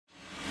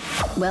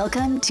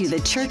Welcome to the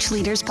Church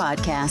Leaders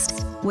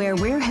Podcast, where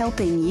we're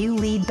helping you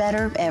lead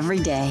better every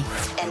day.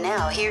 And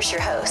now, here's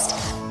your host.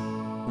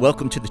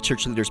 Welcome to the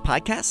Church Leaders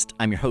Podcast.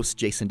 I'm your host,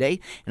 Jason Day,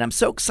 and I'm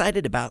so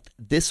excited about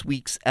this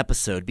week's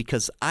episode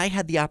because I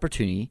had the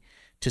opportunity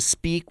to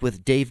speak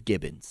with Dave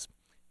Gibbons,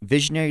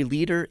 visionary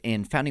leader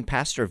and founding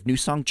pastor of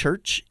Newsong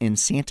Church in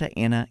Santa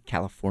Ana,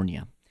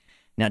 California.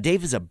 Now,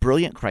 Dave is a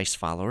brilliant Christ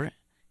follower.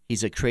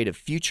 He's a creative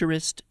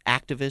futurist,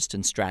 activist,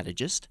 and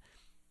strategist.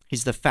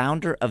 He's the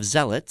founder of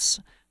Zealots,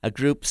 a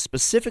group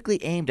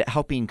specifically aimed at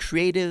helping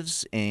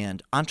creatives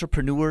and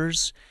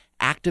entrepreneurs,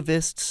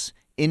 activists,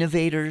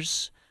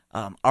 innovators,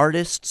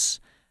 artists,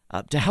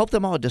 to help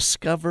them all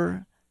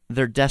discover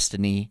their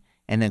destiny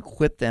and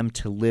equip them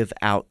to live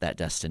out that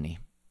destiny.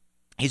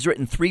 He's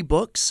written 3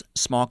 books,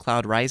 Small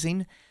Cloud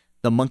Rising,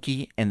 The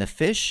Monkey and the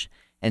Fish,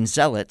 and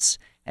Zealots,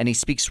 and he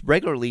speaks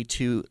regularly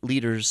to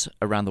leaders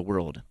around the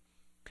world.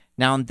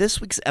 Now, in this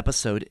week's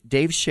episode,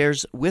 Dave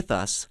shares with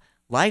us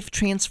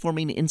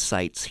life-transforming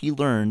insights he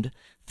learned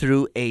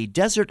through a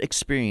desert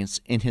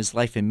experience in his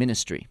life and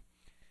ministry.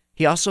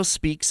 He also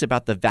speaks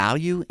about the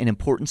value and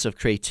importance of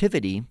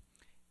creativity,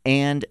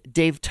 and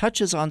Dave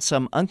touches on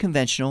some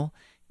unconventional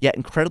yet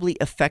incredibly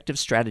effective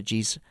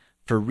strategies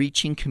for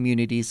reaching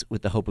communities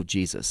with the hope of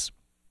Jesus.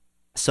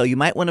 So you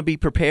might want to be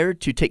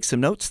prepared to take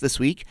some notes this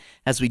week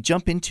as we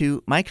jump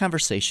into my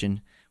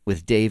conversation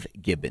with Dave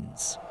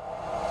Gibbons.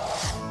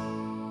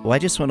 Well, I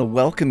just want to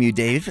welcome you,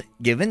 Dave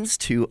Gibbons,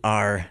 to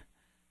our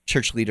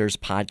Church Leaders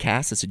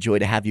Podcast. It's a joy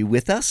to have you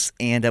with us,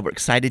 and we're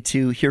excited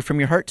to hear from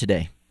your heart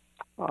today.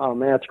 Oh,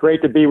 man, it's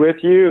great to be with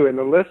you and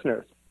the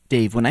listeners.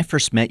 Dave, when I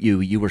first met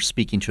you, you were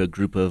speaking to a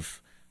group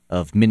of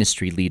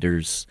ministry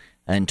leaders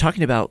and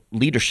talking about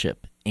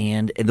leadership,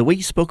 and the way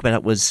you spoke about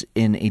it was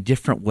in a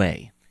different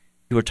way.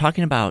 You were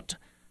talking about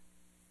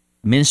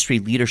ministry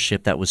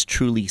leadership that was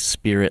truly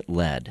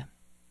Spirit-led.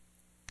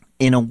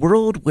 In a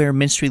world where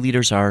ministry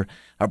leaders are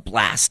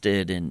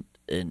blasted and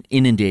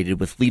inundated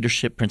with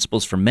leadership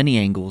principles from many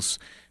angles,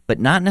 but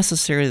not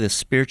necessarily the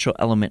spiritual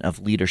element of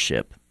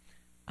leadership,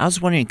 I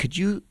was wondering, could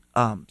you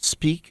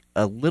speak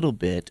a little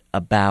bit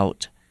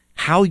about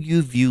how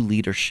you view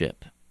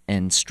leadership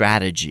and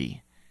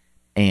strategy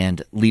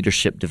and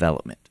leadership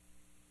development?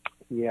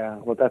 Yeah,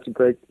 well, that's a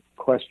great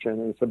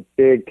question. It's a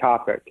big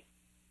topic.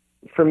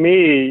 For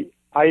me,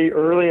 I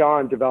early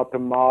on developed a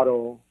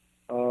model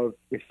of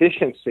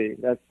efficiency.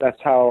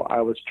 That's how I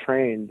was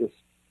trained, just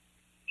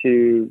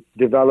to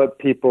develop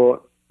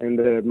people in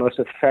the most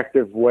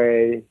effective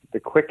way, the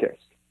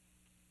quickest.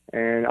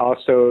 And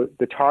also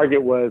the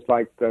target was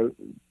like the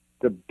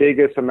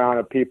biggest amount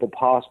of people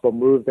possible,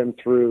 move them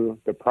through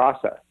the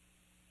process.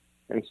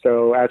 And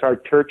so as our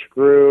church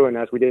grew and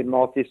as we did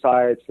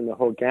multi-sites and the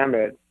whole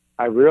gamut,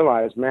 I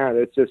realized, man,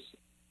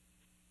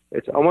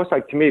 it's almost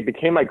like, to me, it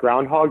became like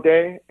Groundhog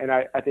Day. And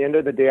at the end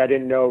of the day, I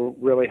didn't know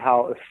really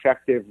how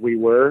effective we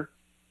were.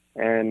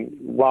 And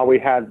while we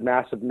had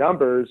massive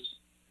numbers,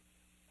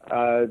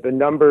 the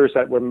numbers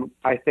that were,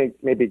 I think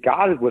maybe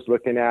God was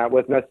looking at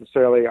wasn't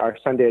necessarily our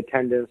Sunday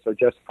attendance or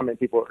just how many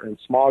people are in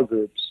small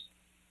groups,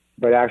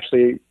 but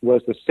actually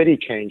was the city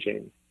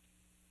changing.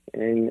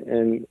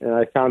 And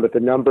I found that the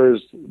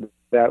numbers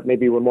that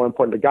maybe were more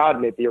important to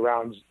God may be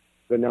around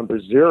the number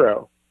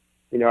 0.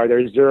 You know, are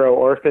there 0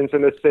 orphans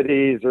in the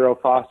city, 0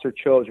 foster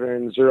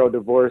children, 0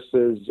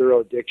 divorces,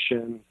 0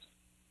 addictions,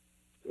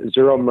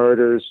 0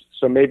 murders?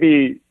 So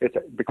maybe it's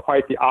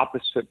quite the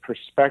opposite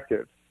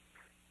perspective.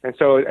 And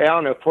so, I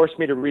don't know, it forced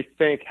me to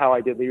rethink how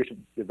I did leadership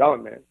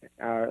development.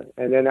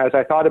 And then as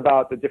I thought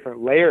about the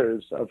different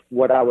layers of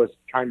what I was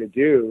trying to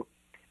do,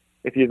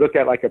 if you look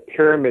at like a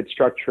pyramid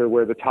structure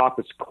where the top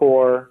is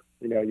core,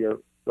 you know, you're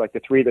like the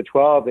 3 to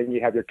 12, then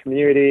you have your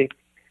community,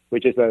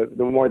 which is the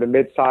more the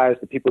mid-size,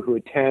 the people who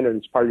attend, and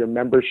it's part of your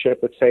membership,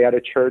 let's say, at a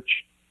church.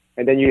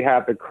 And then you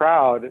have the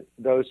crowd,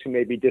 those who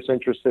may be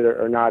disinterested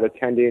or not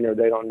attending, or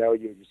they don't know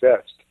you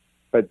exist,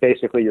 but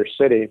basically your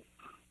city.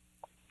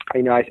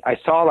 You know, I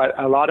saw that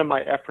a lot of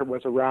my effort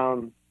was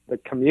around the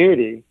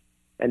community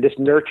and just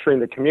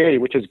nurturing the community,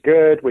 which is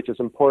good, which is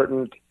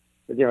important.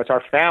 You know, it's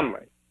our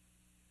family.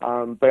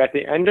 But at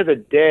the end of the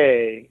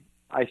day,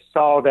 I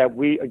saw that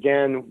we,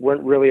 again,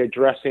 weren't really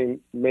addressing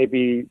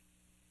maybe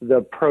the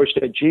approach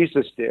that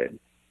Jesus did,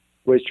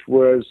 which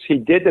was he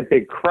did the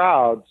big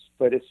crowds,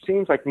 but it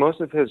seems like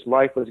most of his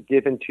life was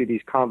given to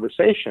these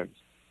conversations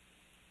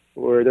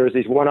where there was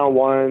these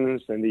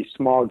one-on-ones and these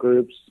small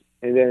groups.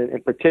 And then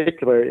in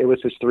particular, it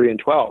was his 3 and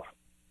 12.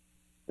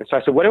 And so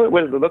I said, what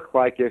would it look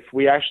like if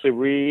we actually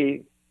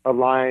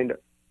realigned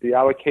the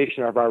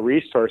allocation of our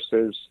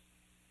resources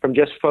from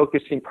just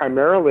focusing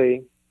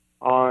primarily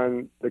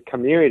on the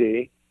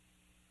community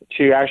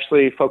to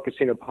actually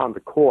focusing upon the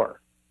core?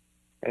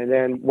 And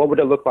then what would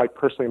it look like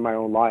personally in my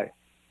own life?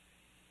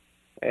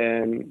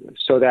 And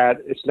so that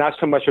it's not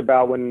so much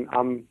about when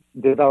I'm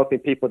developing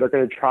people, they're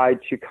going to try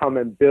to come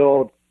and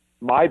build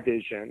my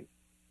vision.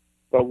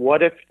 But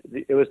what if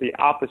it was the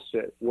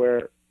opposite,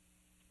 where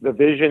the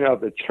vision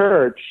of the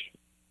church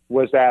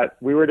was that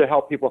we were to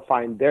help people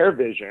find their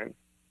vision,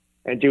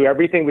 and do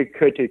everything we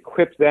could to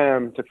equip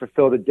them to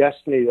fulfill the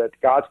destiny that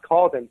God's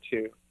called them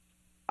to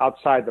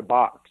outside the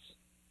box.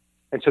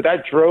 And so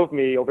that drove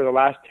me over the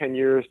last 10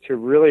 years to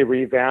really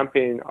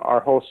revamping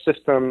our whole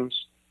systems,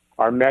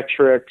 our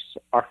metrics,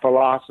 our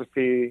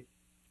philosophy,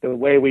 the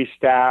way we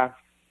staff.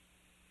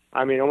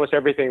 I mean, almost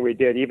everything we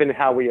did, even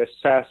how we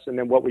assess and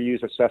then what we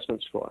use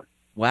assessments for.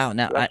 Wow.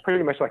 Now, so that's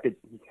pretty much like a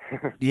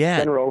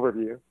general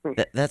overview.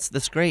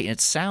 That's great.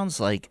 It sounds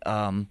like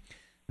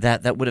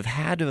that would have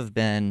had to have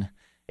been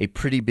a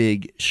pretty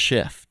big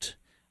shift.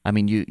 I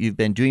mean, you've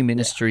been doing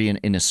ministry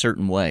in a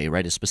certain way,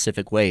 right, a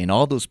specific way, and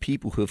all those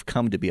people who have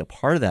come to be a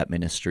part of that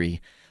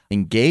ministry,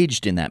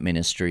 engaged in that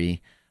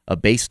ministry,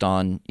 based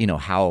on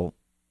how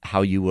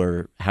you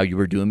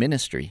were doing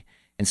ministry.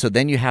 And so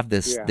then you have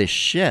this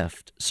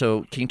shift.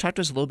 So can you talk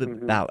to us a little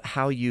bit about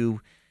how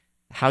you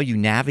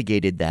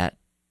navigated that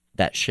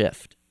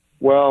shift?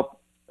 Well,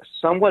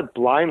 somewhat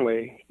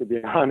blindly, to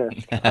be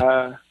honest,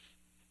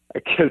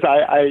 because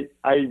I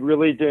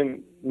really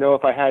didn't know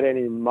if I had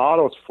any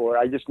models for it.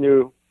 I just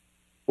knew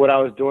what I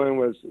was doing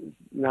was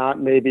not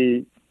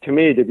maybe, to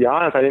me, to be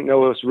honest, I didn't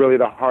know it was really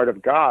the heart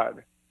of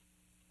God.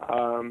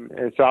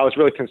 And so I was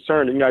really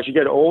concerned. As you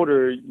get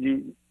older,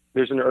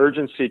 there's an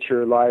urgency to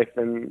your life,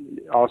 and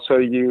also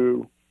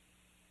you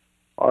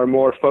are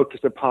more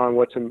focused upon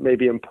what's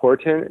maybe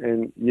important,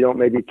 and you don't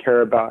maybe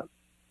care about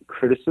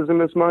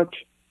criticism as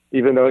much,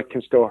 even though it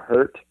can still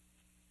hurt.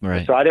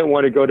 Right. So I didn't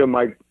want to go to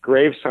my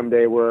grave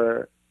someday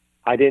where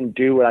I didn't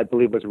do what I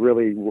believe was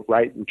really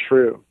right and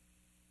true.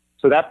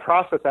 So that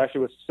process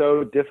actually was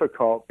so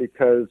difficult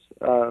because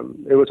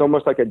it was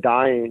almost like a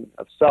dying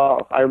of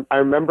self. I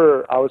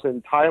remember I was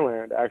in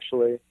Thailand,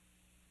 actually,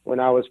 when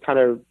I was kind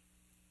of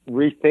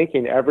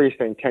rethinking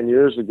everything 10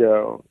 years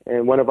ago.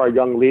 And one of our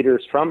young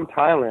leaders from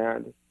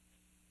Thailand,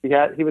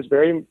 he was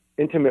very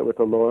intimate with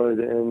the Lord,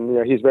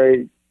 and he's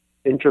very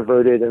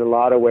introverted in a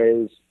lot of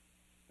ways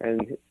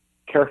and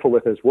careful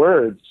with his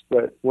words.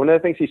 But one of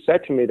the things he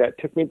said to me that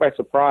took me by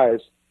surprise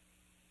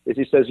is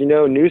he says,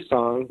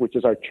 Newsong, which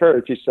is our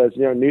church, he says,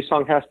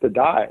 Newsong has to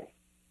die.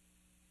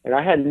 And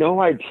I had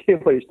no idea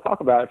what he's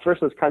talking about. At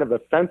first it was kind of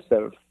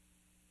offensive.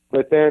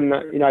 But then,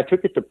 I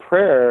took it to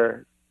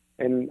prayer.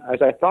 And as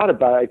I thought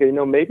about it, I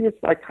go, maybe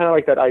it's like kind of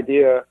like that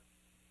idea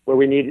where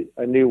we need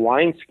a new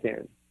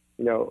wineskin.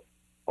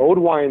 Old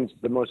wine's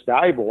the most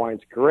valuable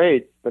wine's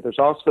great, but there's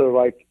also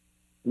like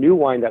new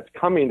wine that's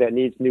coming that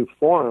needs new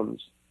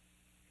forms.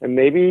 And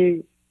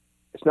maybe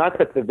it's not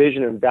that the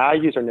vision and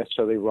values are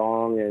necessarily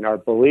wrong and our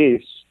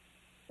beliefs,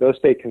 those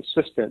stay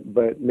consistent,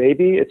 but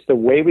maybe it's the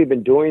way we've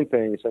been doing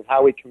things and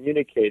how we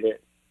communicate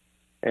it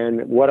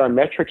and what our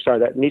metrics are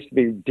that needs to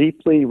be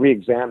deeply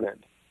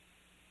re-examined.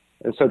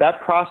 And so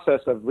that process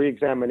of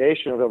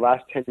re-examination over the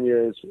last 10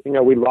 years,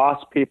 we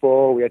lost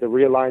people, we had to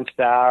realign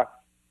staff,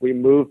 we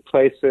moved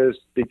places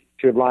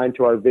to align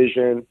to our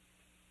vision.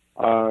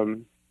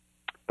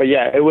 But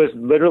yeah, it was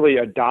literally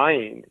a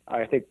dying,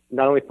 I think,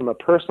 not only from a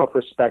personal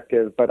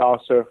perspective, but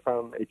also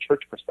from a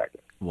church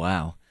perspective.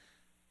 Wow.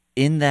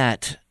 In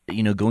that,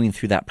 going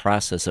through that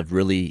process of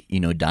really,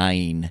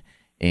 dying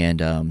and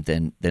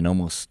then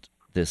almost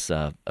this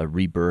a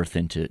rebirth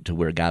into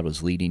where God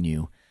was leading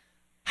you,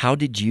 how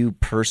did you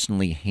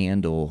personally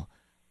handle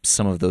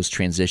some of those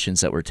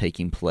transitions that were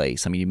taking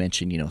place? I mean, you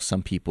mentioned,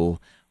 some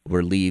people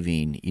were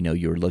leaving,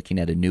 you were looking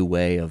at a new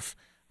way of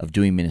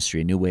doing ministry,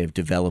 a new way of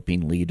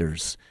developing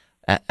leaders.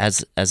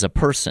 As a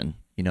person,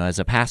 as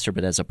a pastor,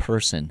 but as a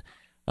person,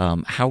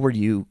 how were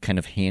you kind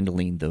of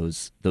handling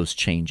those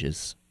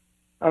changes?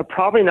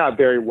 Probably not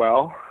very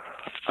well.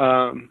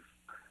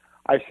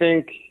 I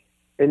think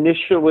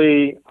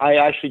initially I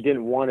actually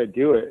didn't want to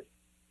do it.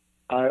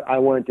 I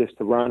wanted just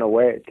to run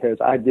away because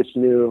I just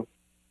knew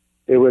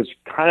it was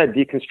kind of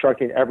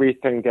deconstructing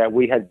everything that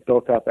we had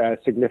built up as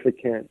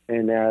significant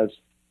and as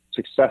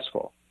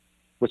successful,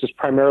 which is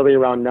primarily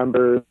around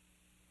numbers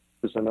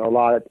and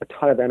a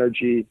ton of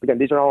energy. Again,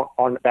 these are all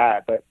aren't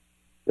bad, but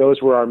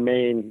those were our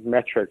main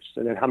metrics.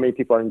 And then how many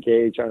people are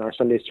engaged on our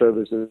Sunday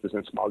services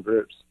and small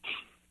groups.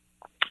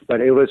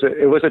 But it was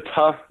a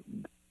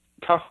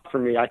tough for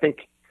me. I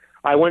think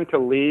I wanted to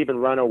leave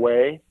and run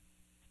away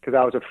because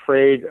I was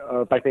afraid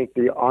of, I think,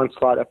 the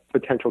onslaught of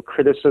potential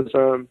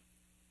criticism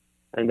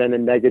and then the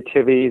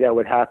negativity that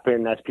would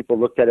happen as people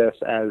looked at us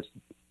as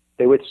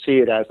they would see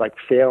it as like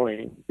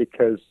failing,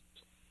 because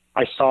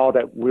I saw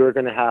that we were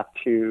going to have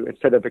to,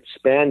 instead of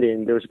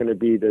expanding, there was going to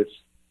be this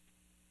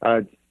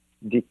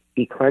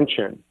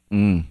declension.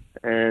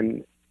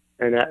 And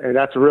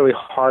that's a really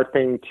hard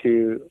thing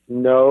to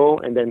know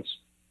and then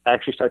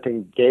actually start to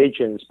engage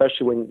in,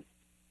 especially when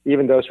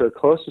even those who are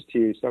closest to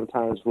you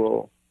sometimes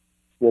will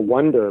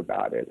wonder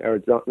about it or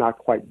don't not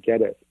quite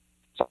get it.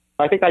 So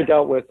I think I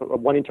dealt with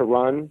wanting to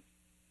run.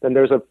 Then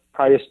there's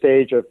probably a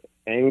stage of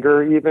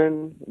anger,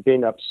 even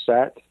being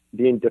upset,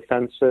 being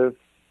defensive.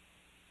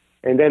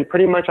 And then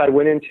pretty much I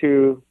went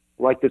into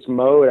like this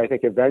mode, I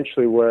think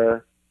eventually,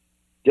 where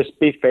just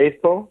be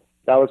faithful.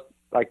 That was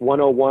like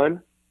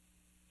 101.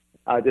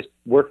 I just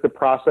worked the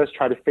process,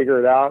 tried to figure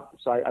it out.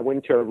 So I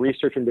went into a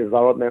research and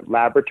development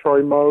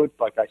laboratory mode,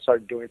 like I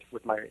started doing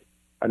with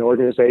an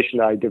organization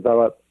that I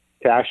developed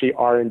to actually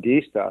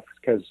R&D stuff,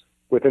 because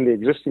within the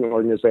existing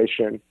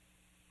organization,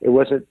 it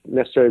wasn't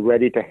necessarily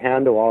ready to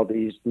handle all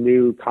these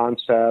new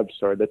concepts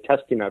or the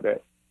testing of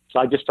it. So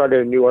I just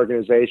started a new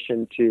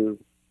organization to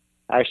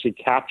actually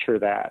capture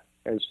that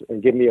and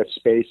give me a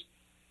space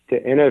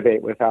to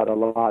innovate without a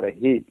lot of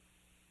heat.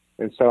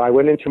 And so I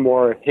went into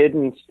more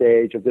hidden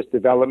stage of this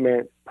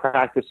development,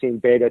 practicing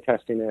beta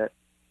testing it.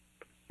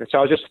 And so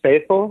I was just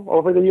faithful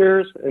over the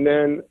years. And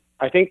then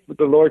I think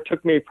the Lord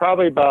took me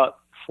probably about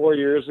 4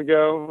 years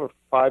ago or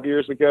 5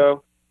 years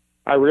ago.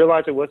 I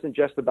realized it wasn't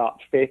just about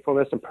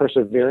faithfulness and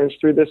perseverance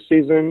through this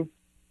season,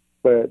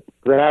 but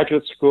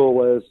graduate school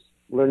was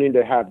learning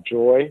to have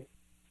joy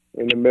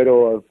in the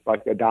middle of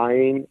like a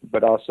dying,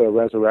 but also a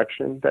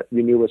resurrection that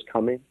you knew was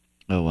coming.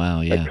 Oh,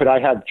 wow, yeah. Like, could I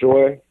have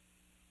joy?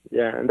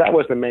 Yeah, and that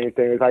was the main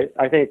thing. Is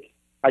I think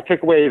I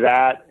took away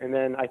that, and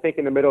then I think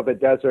in the middle of the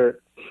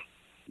desert,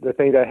 the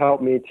thing that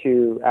helped me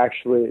to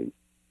actually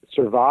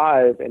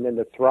survive and then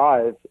to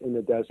thrive in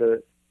the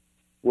desert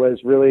was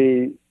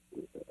really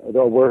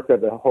the work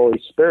of the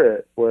Holy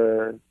Spirit,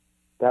 where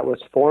that was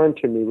foreign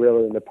to me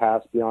really in the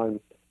past beyond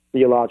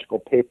theological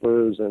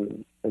papers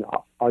and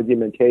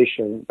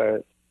argumentation.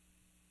 But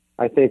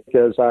I think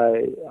as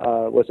I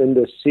was in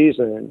this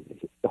season,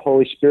 the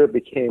Holy Spirit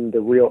became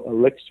the real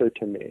elixir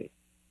to me.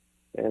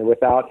 And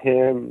without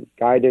him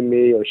guiding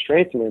me or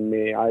strengthening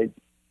me, I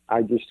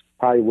just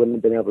probably wouldn't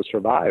have been able to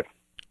survive.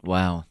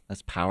 Wow,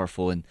 that's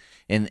powerful. And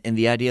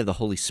the idea of the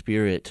Holy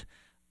Spirit,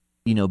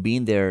 you know,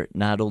 being there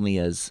not only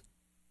as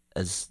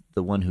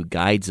the one who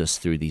guides us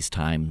through these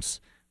times,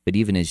 but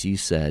even as you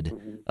said,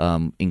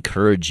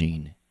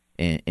 encouraging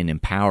and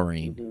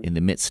empowering in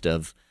the midst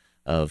of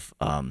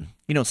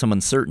you know, some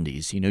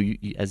uncertainties. You know,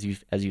 as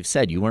you've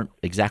said, you weren't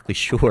exactly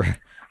sure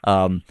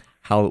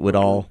how it would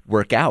all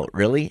work out,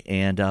 really,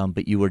 and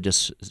but you were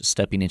just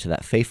stepping into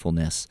that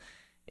faithfulness,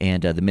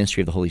 and the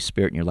ministry of the Holy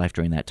Spirit in your life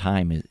during that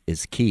time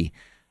is key.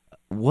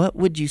 What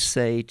would you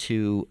say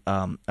to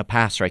a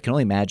pastor? I can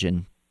only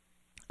imagine,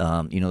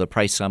 you know, there are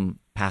probably some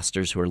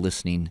pastors who are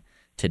listening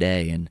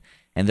today, and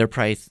they're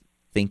probably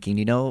thinking,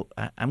 you know,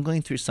 I'm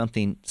going through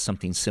something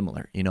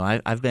similar. You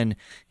know, I've been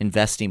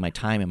investing my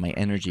time and my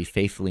energy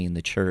faithfully in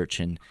the church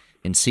and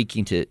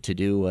seeking to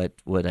do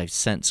what I've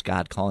sensed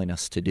God calling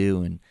us to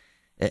do,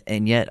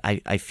 and yet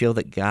I feel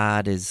that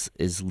God is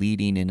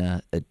leading in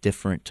a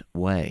different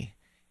way,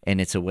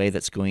 and it's a way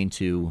that's going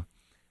to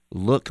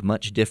look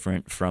much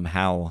different from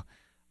how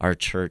our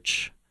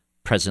church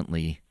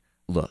presently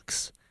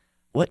looks.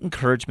 What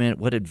encouragement,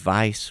 what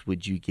advice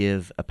would you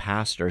give a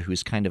pastor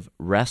who's kind of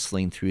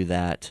wrestling through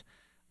that,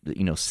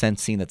 you know,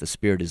 sensing that the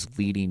Spirit is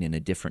leading in a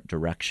different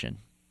direction?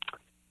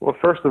 Well,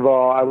 first of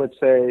all, I would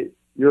say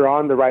you're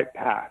on the right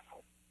path.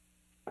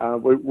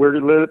 We're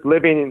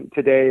living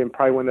today in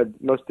probably one of the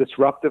most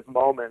disruptive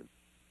moments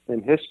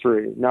in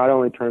history, not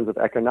only in terms of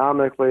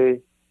economically,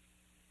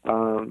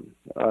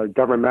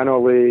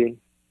 governmentally,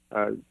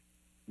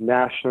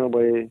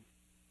 nationally,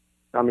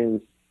 I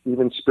mean,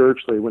 even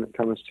spiritually when it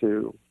comes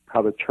to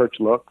how the church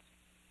looks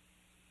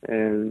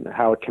and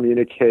how it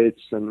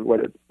communicates and what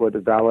it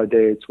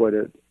validates, what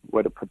it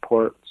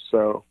purports.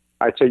 So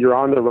I'd say you're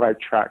on the right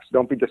track. So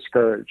don't be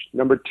discouraged.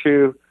 Number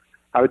two,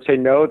 I would say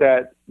know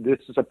that this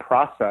is a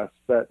process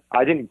that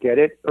I didn't get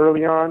it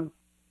early on,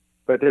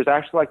 but there's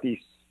actually like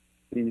these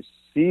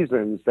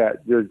seasons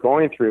that you're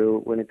going through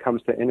when it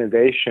comes to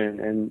innovation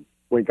and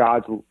when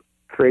God's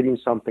creating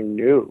something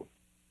new.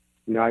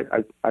 You know,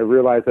 I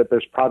realize that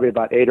there's probably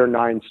about 8 or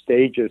 9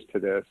 stages to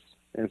this.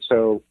 And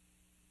so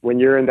when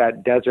you're in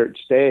that desert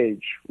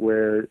stage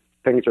where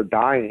things are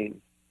dying,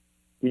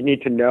 you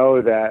need to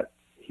know that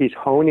he's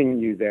honing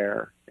you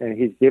there and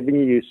he's giving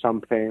you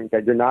something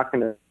that you're not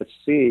going to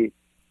see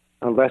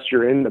unless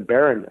you're in the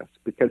barrenness,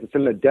 because it's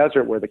in the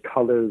desert where the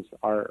colors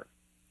are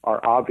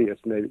obvious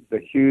and the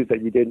hues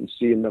that you didn't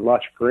see in the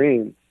lush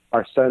green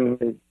are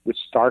suddenly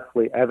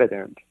starkly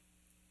evident.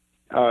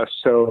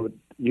 So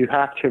you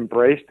have to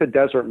embrace the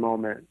desert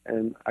moment,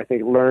 and I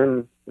think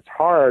learn, it's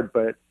hard,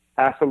 but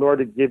ask the Lord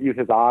to give you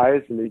his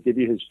eyes and to give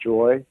you his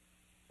joy.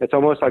 It's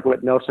almost like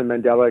what Nelson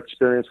Mandela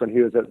experienced when he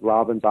was at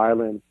Robbins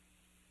Island,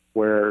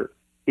 where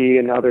he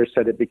and others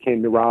said it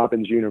became the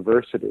Robbins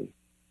University.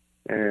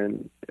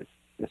 And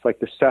it's like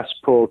the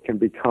cesspool can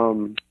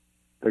become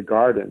the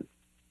garden.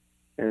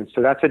 And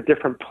so that's a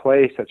different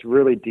place that's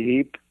really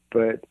deep,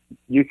 but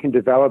you can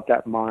develop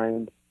that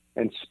mind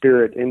and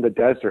spirit in the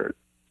desert,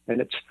 and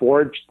it's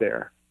forged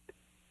there.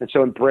 And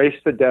so embrace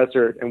the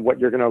desert and what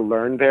you're going to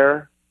learn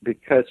there,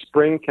 because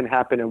spring can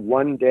happen in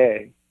one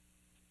day.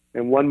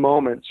 In one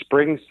moment,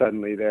 spring's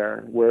suddenly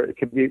there, where it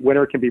could be,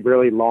 winter can be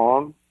really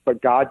long,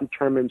 but God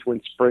determines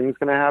when spring's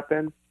going to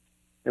happen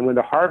and when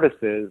the harvest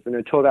is. And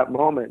until that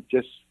moment,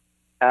 just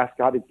ask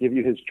God to give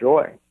you his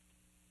joy,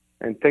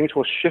 and things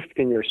will shift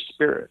in your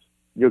spirit.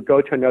 You'll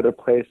go to another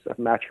place of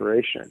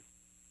maturation.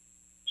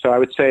 So I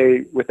would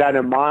say, with that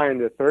in mind,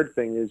 the third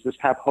thing is just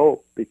have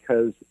hope,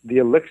 because the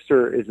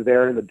elixir is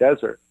there in the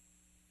desert.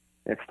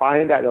 And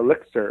find that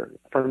elixir.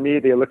 For me,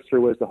 the elixir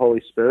was the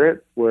Holy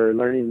Spirit. We're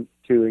learning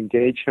to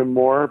engage him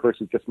more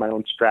versus just my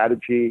own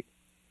strategy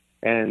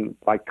and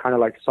kind of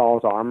like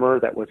Saul's armor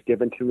that was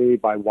given to me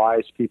by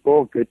wise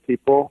people, good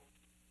people,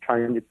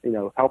 trying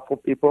to, helpful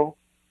people.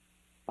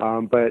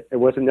 But it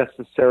wasn't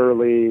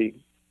necessarily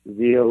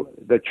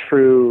the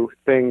true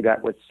thing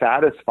that would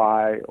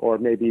satisfy, or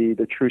maybe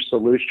the true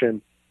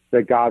solution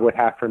that God would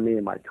have for me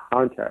in my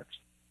context.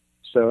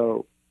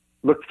 So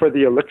look for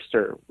the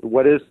elixir.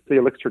 What is the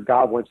elixir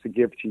God wants to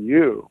give to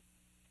you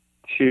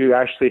to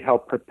actually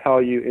help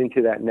propel you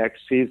into that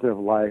next season of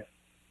life,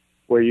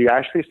 where you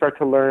actually start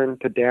to learn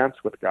to dance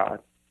with God,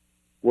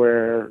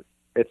 where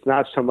it's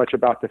not so much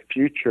about the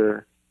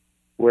future,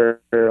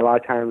 where a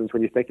lot of times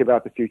when you think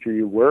about the future,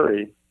 you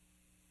worry,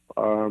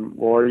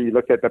 or you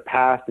look at the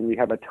past and you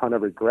have a ton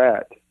of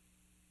regret.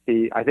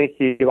 I think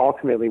he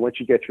ultimately, once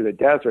you get through the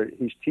desert,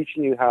 he's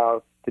teaching you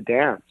how to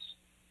dance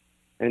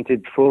and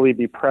to fully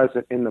be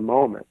present in the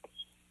moment.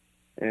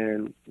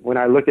 And when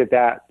I look at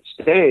that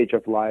stage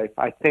of life,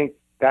 I think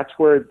that's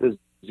where the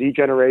Z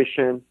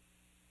generation,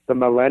 the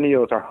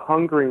millennials, are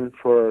hungering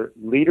for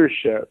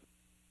leadership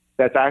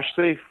that's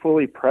actually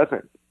fully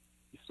present.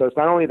 So it's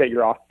not only that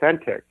you're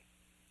authentic,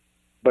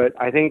 but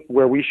I think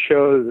where we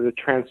show the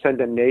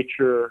transcendent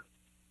nature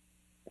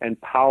and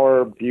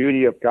power,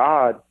 beauty of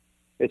God,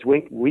 is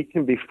we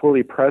can be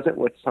fully present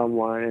with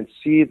someone and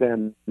see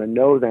them and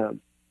know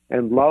them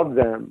and love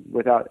them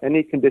without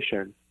any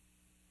condition.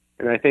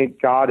 And I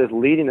think God is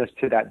leading us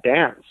to that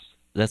dance.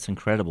 That's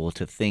incredible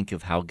to think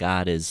of how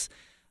God is,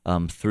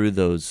 through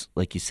those,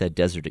 like you said,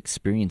 desert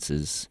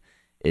experiences,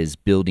 is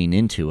building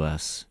into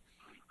us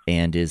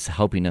and is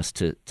helping us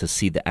to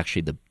see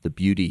the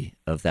beauty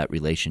of that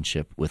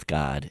relationship with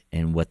God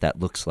and what that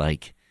looks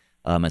like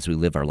as we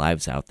live our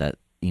lives out, that,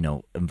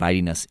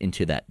 inviting us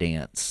into that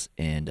dance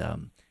and,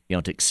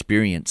 to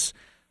experience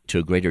to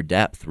a greater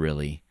depth,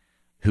 really,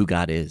 who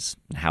God is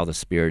and how the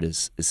Spirit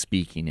is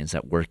speaking, is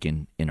at work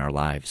in our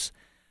lives.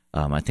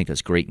 I think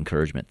that's great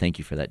encouragement. Thank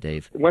you for that,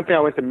 Dave. One thing I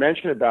want to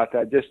mention about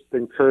that, just to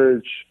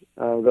encourage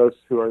those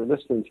who are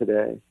listening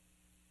today,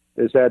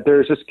 is that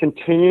there's this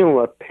continuum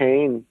of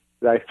pain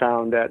that I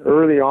found that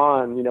early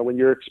on, when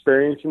you're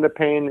experiencing the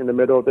pain in the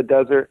middle of the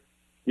desert,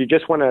 you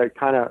just want to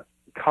kind of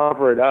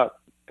cover it up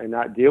and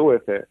not deal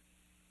with it.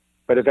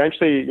 But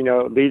eventually,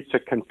 it leads to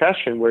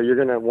confession, where you're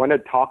going to want to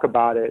talk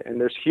about it, and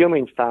there's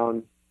healing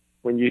found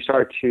when you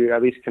start to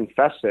at least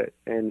confess it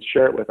and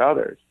share it with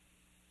others.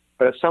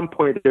 But at some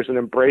point, there's an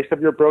embrace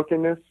of your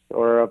brokenness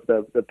or of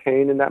the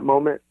pain in that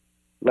moment,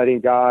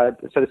 letting God,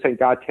 instead of saying,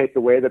 God, take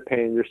away the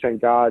pain, you're saying,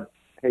 God,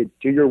 hey,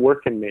 do your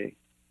work in me.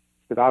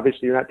 Because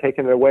obviously you're not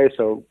taking it away,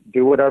 so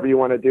do whatever you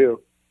want to do.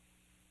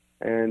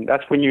 And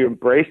that's when you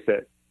embrace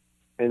it.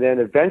 And then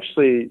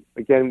eventually,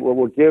 again, what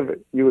will give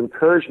you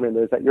encouragement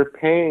is that your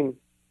pain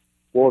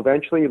will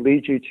eventually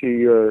lead you to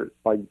your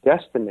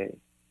destiny,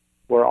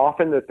 where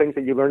often the things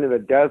that you learn in the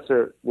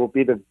desert will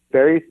be the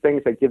very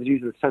things that gives you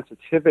the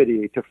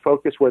sensitivity to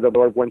focus where the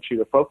Lord wants you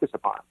to focus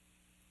upon.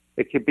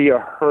 It could be a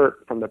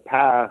hurt from the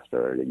past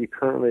or that you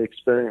currently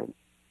experience,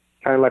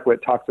 kind of like what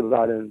it talks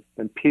about in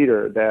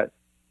Peter, that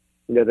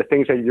the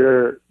things that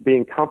you're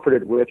being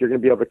comforted with, you're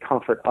going to be able to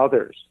comfort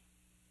others.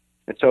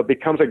 And so it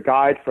becomes a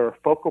guide for a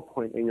focal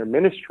point in your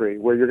ministry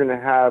where you're going to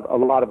have a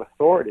lot of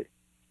authority.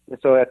 And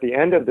so at the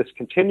end of this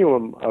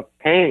continuum of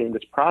pain,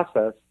 this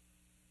process,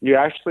 you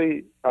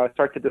actually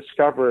start to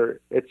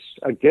discover it's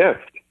a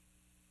gift.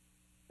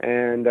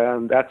 And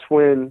that's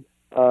when,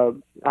 I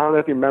don't know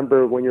if you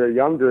remember when you were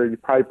younger, you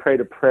probably prayed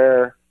a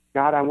prayer,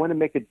 God, I want to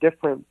make a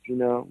difference,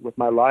 with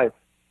my life.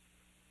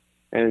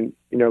 And,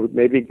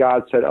 maybe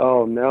God said,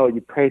 oh, no,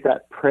 you prayed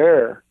that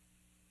prayer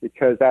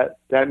because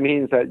that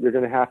means that you're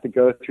going to have to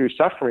go through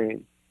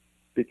suffering.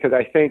 Because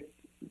I think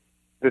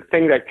the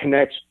thing that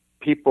connects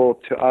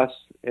people to us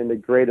in the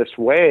greatest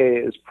way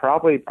is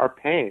probably our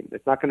pain.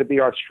 It's not going to be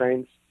our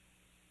strengths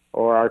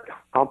or our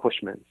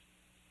accomplishments.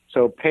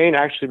 So pain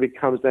actually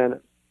becomes then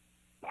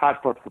a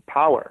platform for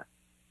power.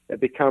 It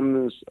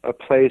becomes a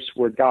place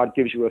where God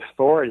gives you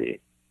authority,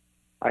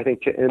 I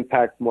think, to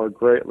impact more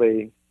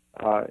greatly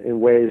in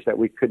ways that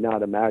we could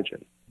not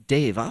imagine.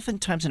 Dave,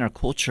 oftentimes in our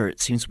culture, it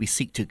seems we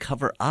seek to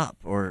cover up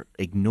or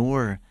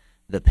ignore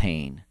the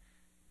pain.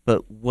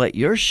 But what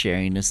you're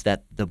sharing is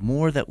that the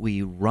more that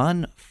we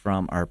run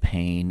from our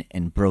pain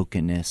and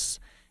brokenness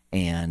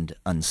and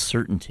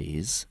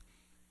uncertainties,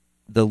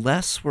 the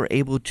less we're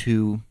able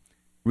to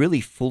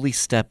really fully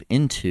step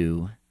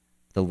into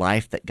the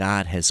life that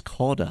God has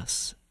called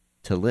us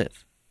to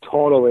live.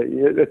 Totally.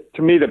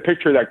 To me, the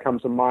picture that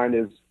comes to mind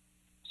is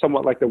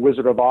somewhat like the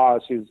Wizard of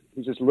Oz. He's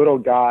this little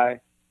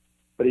guy,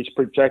 but he's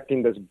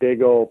projecting this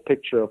big old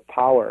picture of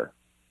power.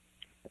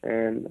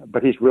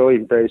 But he's really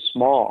very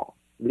small.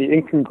 The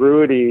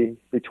incongruity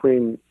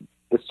between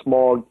the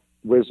small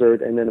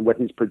wizard and then what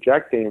he's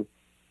projecting,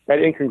 that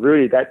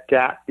incongruity, that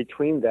gap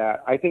between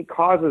that, I think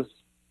causes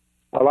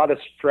a lot of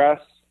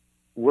stress,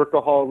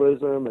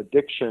 workaholism,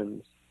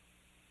 addictions.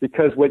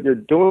 because what you're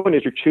doing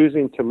is you're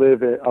choosing to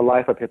live a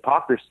life of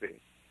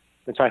hypocrisy.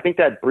 And so I think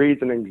that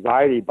breeds an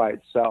anxiety by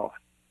itself.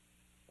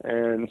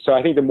 And so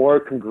I think the more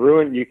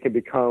congruent you can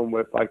become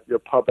with like your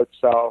public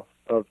self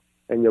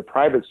and your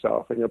private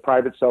self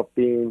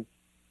being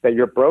that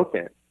you're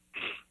broken.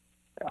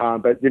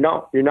 But you're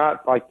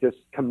not like just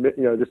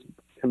just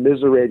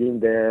commiserating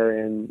there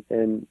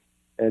and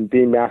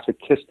being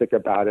masochistic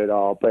about it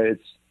all. But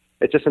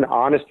it's just an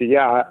honesty.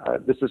 Yeah,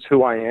 this is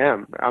who I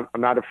am.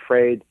 I'm not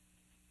afraid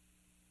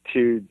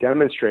to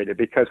demonstrate it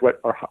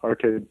or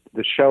to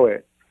show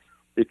it,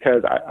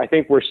 because I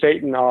think where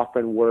Satan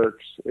often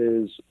works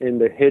is in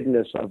the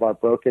hiddenness of our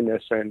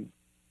brokenness, and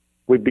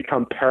we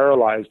become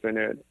paralyzed in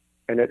it,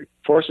 and it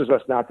forces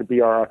us not to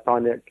be our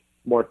authentic,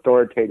 more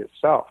authoritative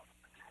self.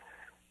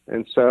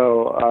 And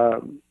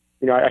so,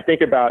 I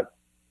think about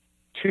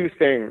two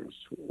things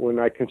when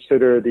I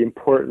consider the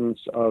importance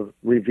of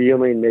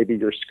revealing maybe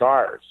your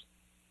scars.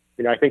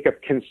 I think of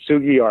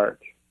kintsugi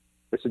art.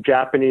 It's a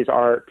Japanese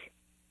art,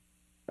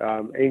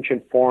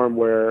 ancient form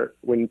where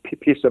when a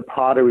piece of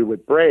pottery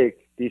would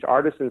break, these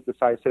artisans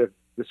decided, instead of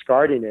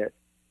discarding it,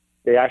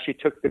 they actually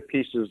took the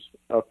pieces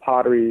of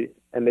pottery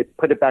and they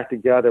put it back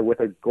together with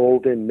a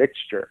golden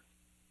mixture,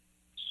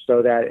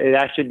 so that it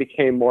actually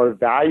became more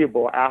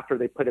valuable after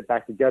they put it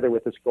back together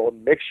with this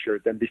golden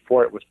mixture than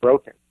before it was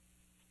broken.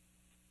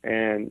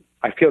 And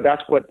I feel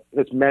that's what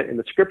is meant in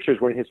the scriptures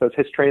when he says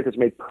his strength is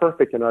made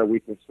perfect in our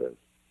weaknesses.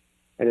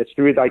 And it's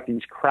through like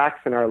these cracks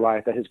in our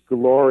life that his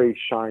glory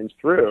shines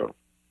through.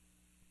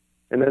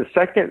 And then the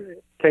second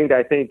thing that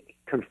I think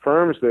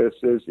confirms this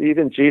is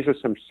even Jesus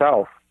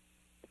himself.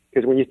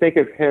 Because when you think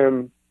of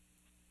him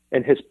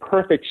in his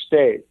perfect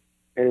state,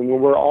 and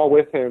when we're all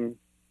with him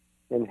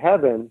in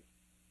heaven,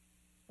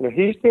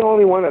 he's the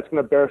only one that's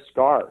going to bear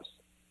scars.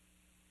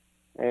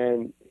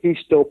 And he's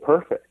still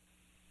perfect.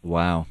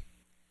 Wow.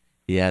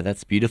 Yeah,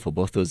 that's beautiful.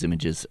 Both those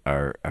images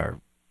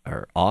are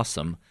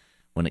awesome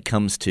when it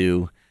comes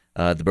to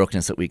the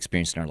brokenness that we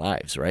experience in our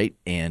lives, right?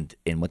 And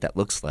what that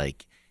looks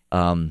like.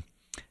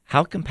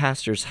 How can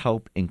pastors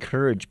help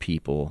encourage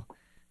people,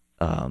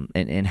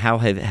 and how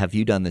have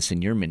you done this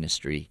in your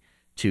ministry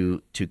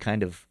to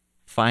kind of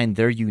find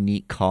their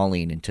unique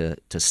calling and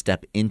to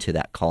step into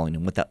that calling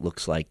and what that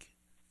looks like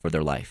for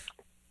their life?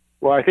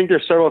 Well, I think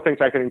there's several things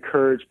I can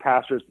encourage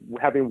pastors,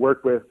 having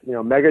worked with,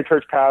 mega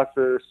church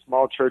pastors,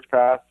 small church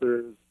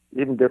pastors,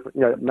 even different,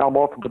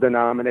 multiple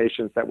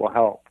denominations, that will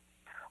help.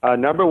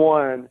 Number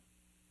one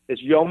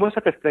is you almost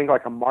have to think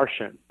like a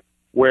Martian,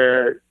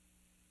 where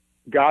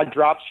God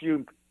drops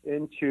you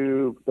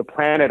into the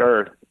planet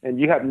Earth and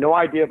you have no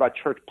idea about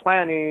church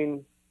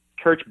planning,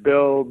 church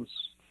builds,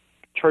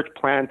 church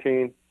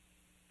planting,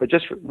 but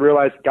just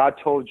realize God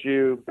told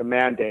you the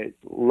mandate: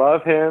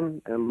 love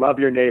him and love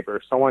your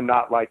neighbor, someone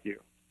not like you.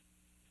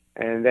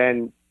 And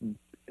then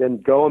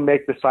go and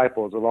make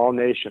disciples of all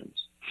nations.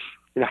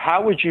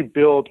 How would you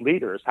build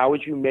leaders? How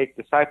would you make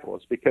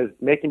disciples? Because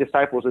making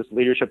disciples is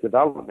leadership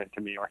development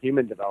to me, or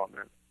human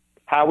development.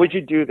 How would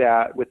you do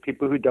that with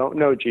people who don't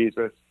know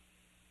Jesus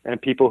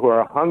and people who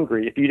are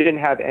hungry if you didn't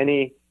have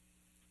any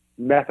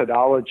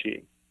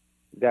methodology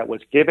that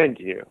was given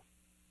to you?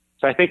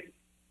 So I think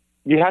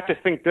you have to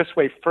think this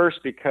way first,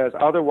 because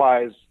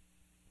otherwise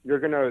you're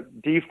going to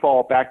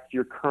default back to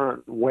your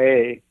current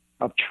way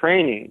of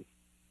training,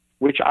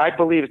 which I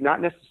believe is not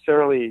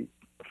necessarily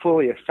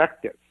fully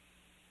effective.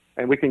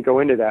 And we can go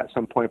into that at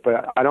some point,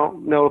 but I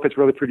don't know if it's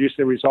really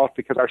producing results,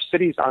 because our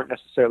cities aren't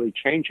necessarily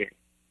changing.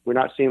 We're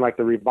not seeing like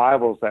the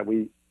revivals that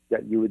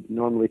you would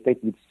normally think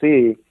you'd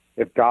see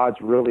if God's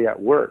really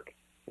at work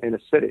in a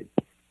city.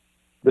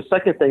 The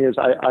second thing is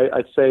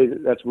I say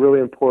that's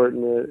really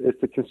important is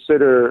to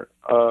consider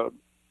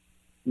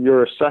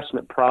your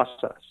assessment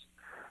process,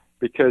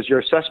 because your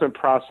assessment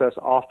process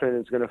often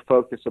is going to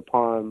focus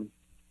upon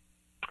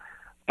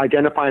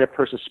identifying a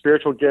person's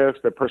spiritual gifts,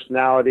 their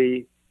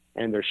personality,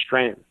 and their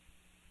strength.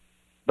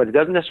 But it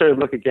doesn't necessarily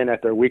look again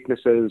at their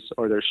weaknesses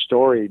or their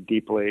story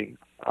deeply,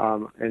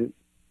 and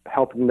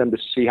helping them to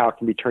see how it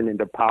can be turned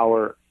into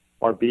power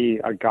or be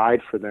a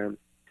guide for them.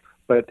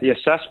 But the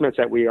assessments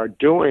that we are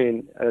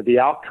doing, the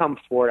outcome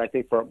for it, I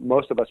think for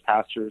most of us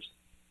pastors,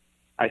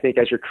 I think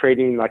as you're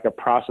creating like a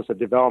process of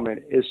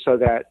development, is so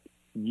that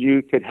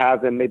you could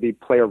have them maybe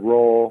play a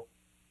role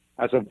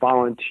as a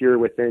volunteer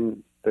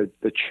within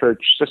the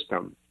church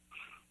system.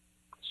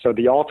 So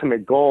the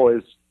ultimate goal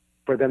is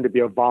for them to be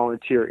a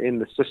volunteer in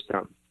the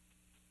system.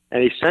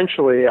 And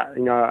essentially,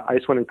 I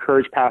just want to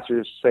encourage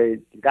pastors to say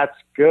that's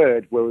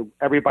good, where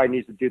everybody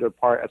needs to do their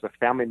part as a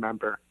family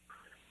member.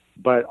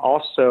 But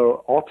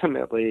also,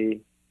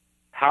 ultimately,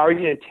 how are you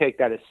going to take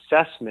that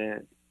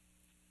assessment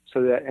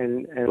so that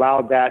and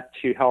allow that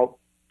to help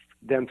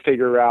them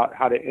figure out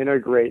how to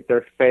integrate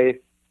their faith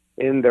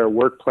in their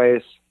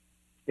workplace,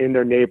 in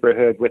their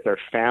neighborhood, with their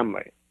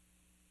family?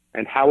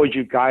 And how would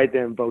you guide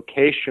them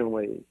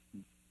vocationally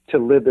to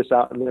live this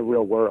out in the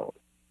real world?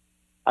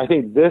 I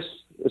think this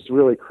is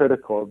really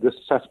critical, this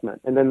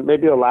assessment. And then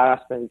maybe the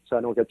last thing, so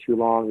I don't get too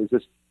long, is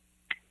just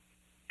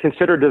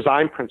consider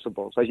design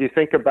principles. As you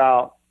think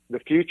about the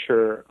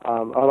future,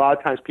 a lot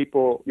of times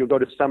you'll go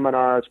to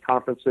seminars,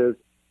 conferences,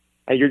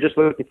 and you're just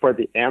looking for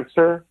the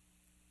answer.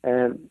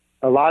 And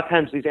a lot of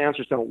times these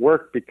answers don't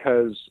work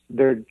because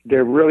they're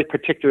really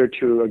particular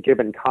to a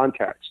given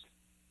context.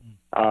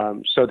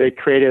 So they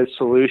create a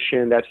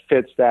solution that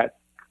fits that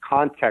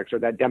context or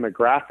that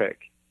demographic.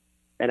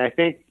 And I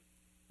think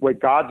what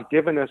God's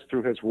given us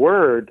through his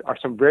word are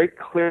some very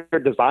clear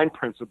design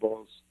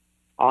principles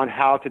on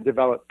how to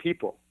develop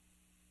people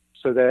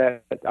so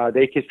that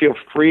they can feel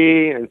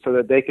free and so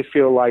that they can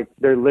feel like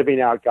they're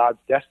living out God's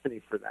destiny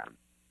for them.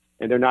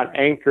 And they're not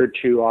anchored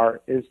to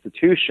our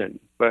institution,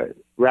 but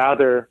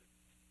rather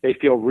they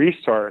feel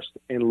resourced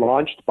and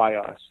launched by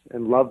us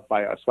and loved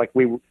by us,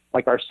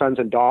 like our sons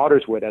and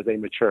daughters would as they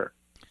mature.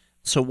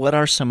 So what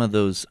are some of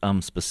those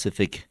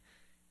specific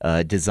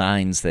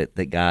designs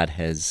that God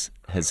has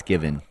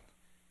given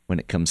when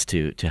it comes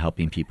to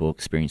helping people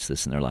experience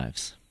this in their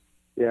lives?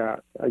 Yeah,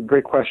 a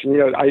great question.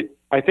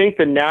 I think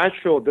the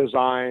natural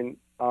design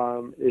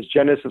is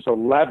Genesis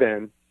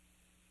 11,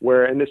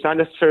 and it's not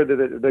necessarily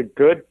the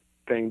good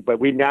thing, but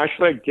we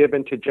naturally are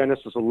given to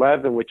Genesis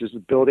 11, which is the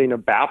building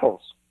of Babels.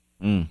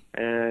 And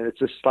it's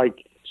just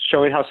like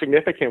showing how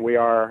significant we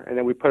are, and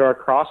then we put our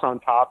cross on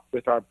top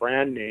with our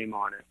brand name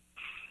on it.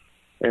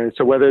 And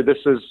so whether this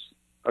is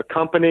a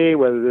company,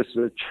 whether this is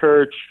a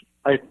church,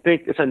 I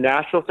think it's a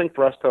natural thing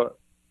for us to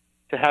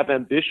have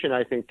ambition,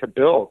 I think, to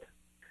build.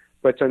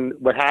 But then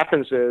what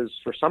happens is,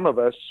 for some of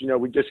us,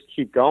 we just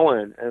keep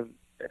going. And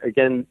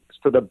again,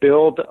 so the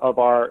build of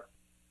our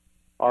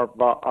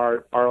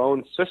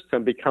own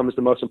system becomes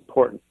the most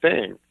important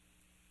thing.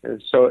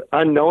 And so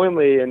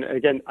unknowingly, and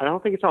again, I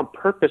don't think it's on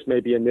purpose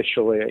maybe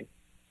initially,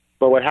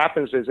 but what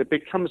happens is it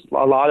becomes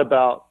a lot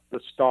about the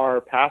star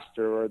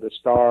pastor or the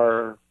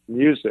star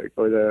music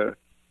so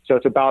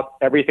it's about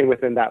everything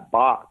within that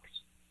box.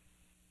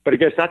 But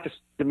again, it's not to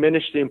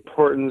diminish the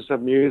importance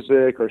of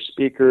music or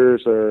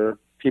speakers or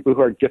people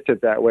who are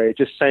gifted that way,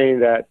 just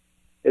saying that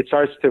it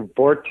starts to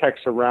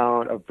vortex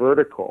around a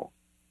vertical,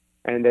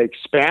 and the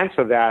expanse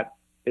of that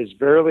is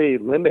very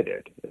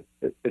limited.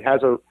 It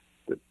has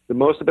the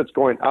most of it's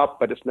going up,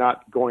 but it's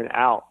not going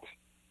out.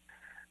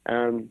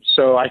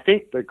 So I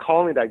think the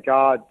calling that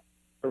God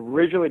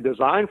originally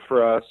designed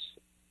for us,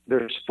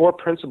 there's 4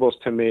 principles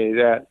to me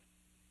that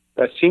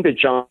seem to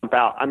jump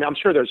out. I mean, I'm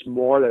sure there's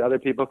more that other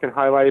people can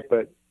highlight,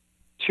 but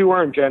 2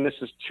 are in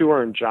Genesis, 2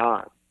 are in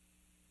John.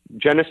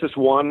 Genesis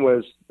 1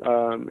 was,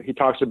 he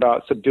talks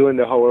about subduing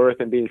the whole earth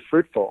and being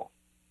fruitful.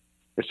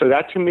 And so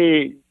that to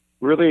me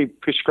really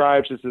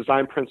prescribes his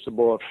design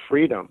principle of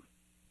freedom,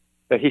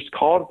 that he's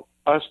called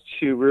us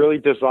to really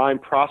design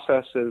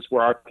processes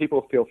where our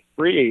people feel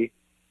free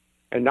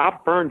and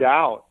not burned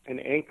out and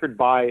anchored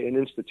by an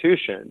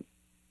institution.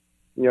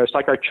 It's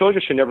like our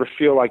children should never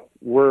feel like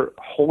we're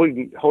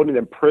holding them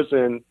in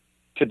prison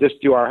to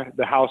just do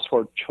the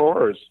household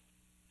chores.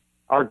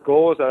 Our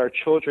goal is that our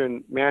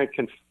children,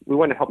 we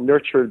want to help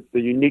nurture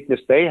the uniqueness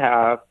they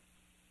have,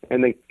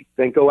 and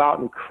then go out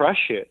and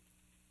crush it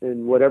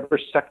in whatever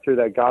sector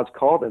that God's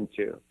called them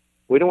to.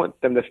 We don't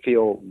want them to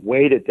feel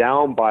weighted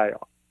down by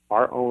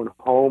our own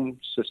home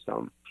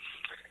system.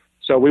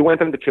 So we want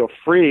them to feel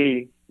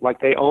free,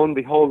 like they own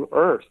the whole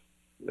earth,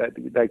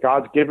 that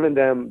God's given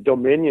them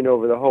dominion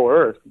over the whole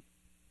earth,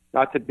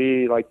 not to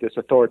be like this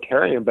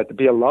authoritarian, but to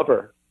be a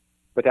lover,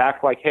 but to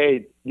act like,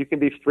 hey, you can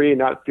be free and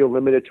not feel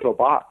limited to a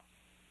box,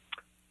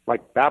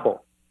 like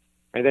Babel.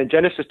 And then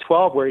Genesis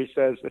 12, where he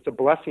says it's a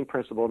blessing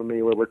principle to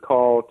me, where we're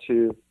called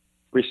to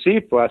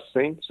receive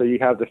blessing. So you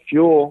have the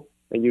fuel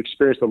and you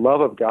experience the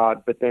love of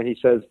God, but then he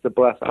says to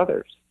bless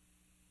others.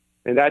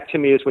 And that to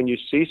me is when you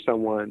see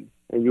someone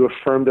and you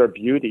affirm their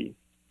beauty,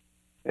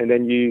 and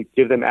then you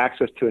give them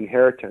access to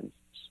inheritance,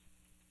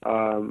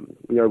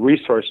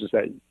 resources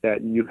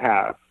that you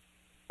have.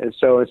 And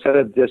so instead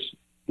of just,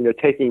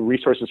 taking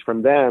resources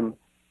from them,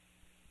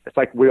 it's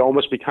like we're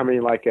almost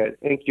becoming like an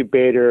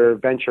incubator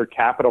venture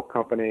capital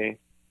company.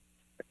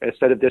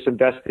 Instead of just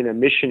investing in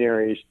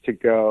missionaries to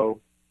go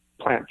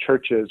plant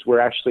churches, we're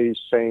actually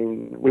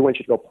saying, we want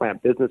you to go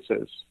plant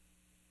businesses.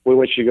 We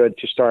want you to go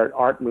to start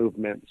art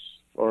movements,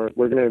 or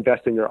we're going to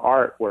invest in your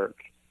artwork.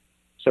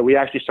 So we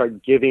actually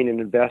start giving and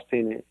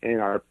investing in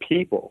our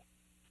people.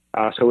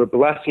 So we're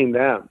blessing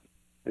them.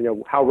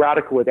 How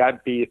radical would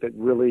that be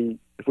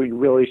if we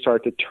really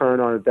start to turn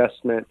our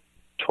investment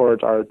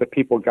towards the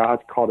people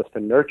God's called us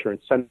to nurture and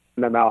send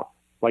them out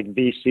like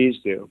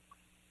VCs do?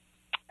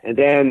 And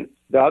then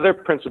the other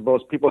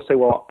principles, people say,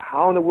 well,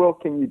 how in the world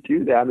can you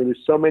do that? I mean,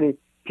 there's so many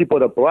people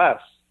to bless.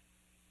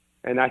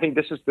 And I think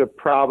this is the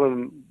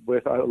problem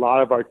with a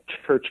lot of our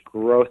church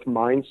growth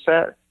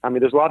mindset. I mean,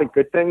 there's a lot of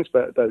good things,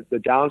 but the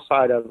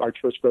downside of our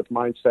church growth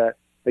mindset,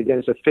 again,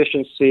 is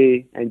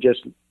efficiency and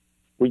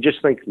we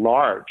just think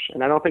large.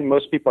 And I don't think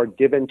most people are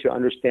given to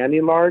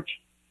understanding large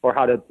or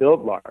how to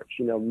build large.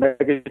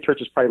 Mega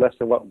church is probably less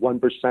than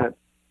 1%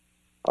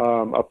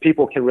 of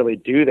people can really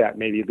do that,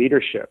 maybe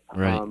leadership.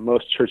 Right.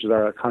 Most churches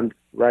are,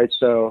 right?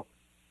 So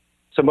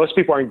most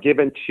people aren't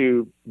given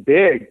to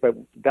big, but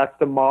that's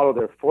the model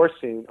they're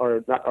forcing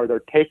or they're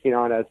taking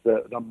on as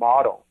the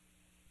model.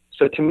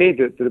 So to me,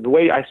 the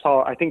way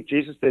I think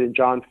Jesus did in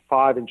John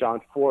 5 and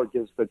John 4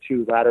 gives the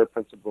two latter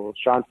principles.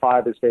 John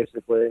 5 is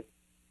basically,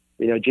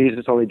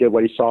 Jesus only did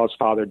what he saw his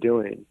Father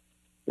doing.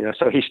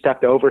 So he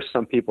stepped over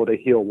some people to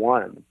heal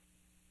one.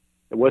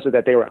 It wasn't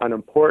that they were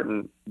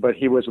unimportant, but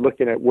he was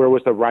looking at where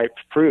was the ripe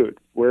fruit,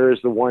 where is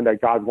the one that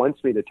God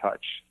wants me to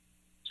touch.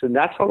 So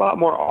that's a lot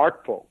more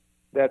artful.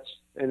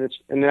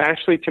 And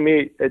actually to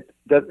me,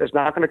 it's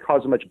not going to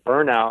cause much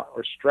burnout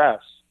or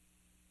stress,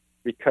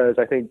 because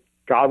I think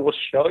God will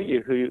show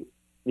you who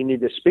you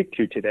need to speak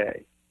to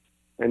today.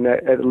 And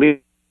that at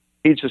least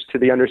leads us to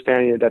the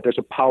understanding that there's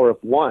a power of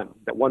one,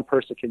 that one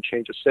person can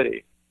change a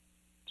city.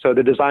 So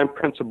the design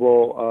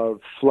principle of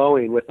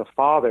flowing with the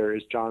Father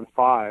is John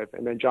 5,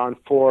 and then John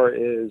 4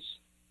 is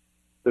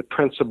the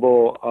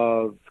principle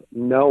of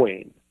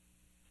knowing,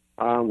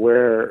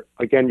 where,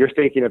 again, you're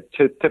thinking of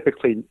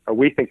typically, or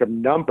we think of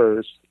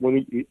numbers.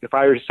 If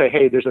I were to say,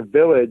 hey, there's a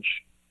village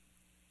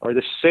or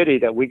the city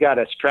that we got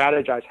to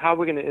strategize, how are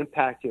we going to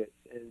impact it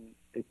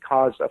and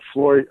cause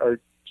or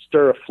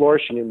stir a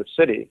flourishing in the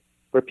city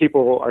where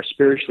people are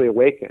spiritually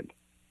awakened.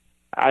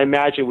 I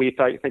imagine we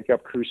think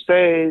of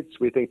crusades,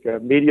 we think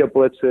of media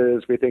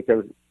blitzes, we think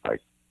of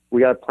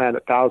we got to plant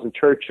 1,000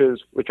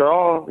 churches, which are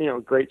all,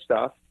 great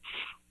stuff.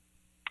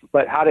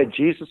 But how did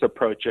Jesus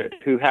approach it,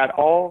 who had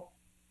all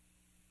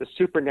the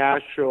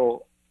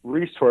supernatural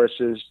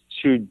resources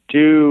to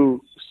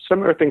do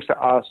similar things to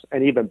us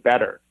and even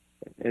better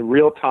in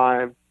real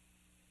time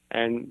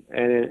and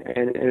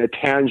in a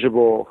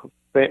tangible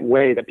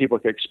way that people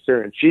could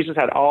experience? Jesus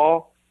had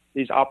all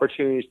these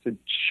opportunities to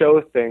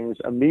show things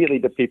immediately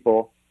to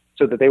people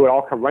so that they would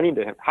all come running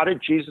to him. How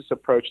did Jesus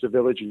approach the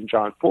village in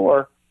John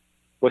 4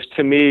 was,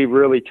 to me,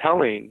 really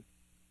telling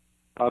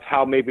of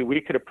how maybe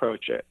we could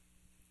approach it.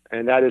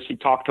 And that is, he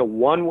talked to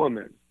one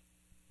woman,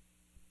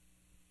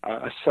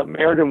 a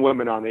Samaritan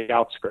woman on the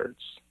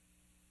outskirts,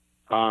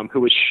 who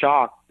was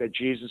shocked that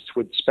Jesus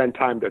would spend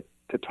time to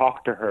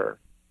talk to her,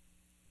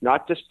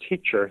 not just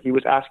teach her. He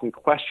was asking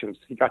questions.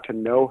 He got to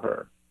know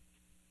her.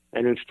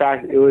 And in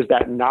fact, it was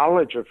that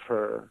knowledge of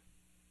her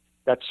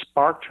that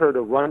sparked her to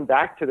run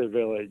back to the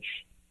village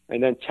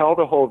and then tell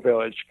the whole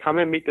village, come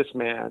and meet this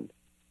man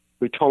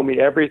who told me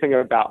everything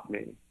about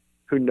me,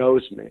 who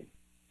knows me.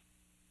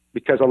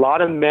 Because a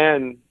lot of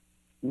men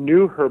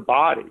knew her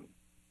body,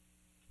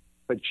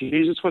 but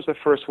Jesus was the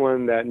first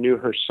one that knew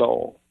her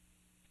soul.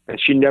 And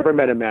she never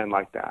met a man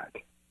like that.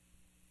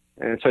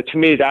 And so to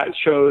me, that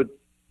showed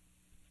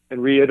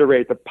and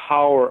reiterate the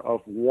power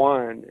of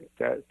one,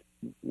 that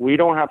we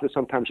don't have to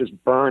sometimes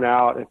just burn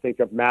out and think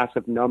of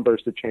massive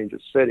numbers to change a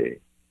city.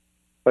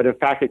 But in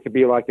fact, it could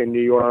be like in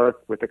New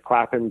York with the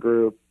Clapham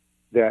group,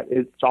 that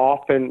it's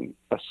often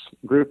a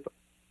group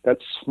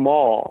that's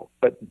small,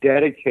 but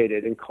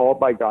dedicated and called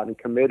by God and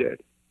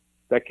committed,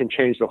 that can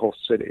change the whole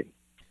city.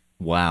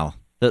 Wow.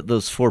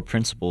 Those four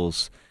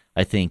principles,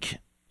 I think,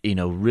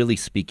 really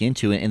speak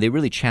into it, and they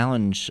really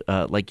challenge,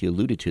 like you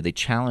alluded to, they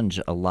challenge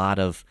a lot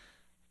of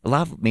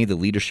maybe the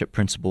leadership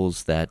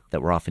principles that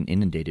we're often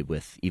inundated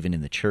with, even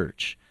in the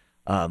church.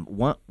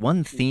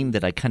 One theme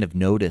that I kind of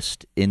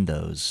noticed in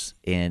those,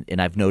 and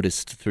I've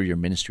noticed through your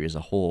ministry as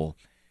a whole,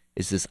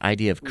 is this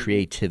idea of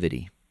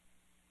creativity.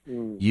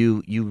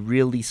 You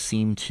really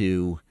seem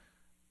to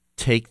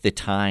take the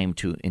time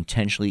to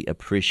intentionally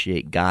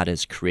appreciate God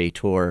as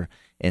creator,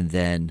 and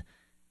then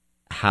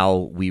how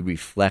we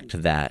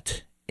reflect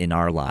that in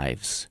our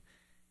lives.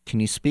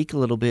 Can you speak a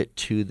little bit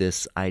to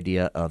this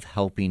idea of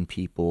helping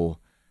people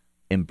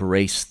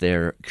embrace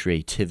their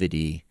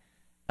creativity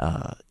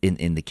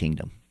in the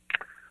kingdom?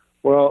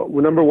 Well,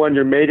 number one,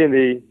 you're made in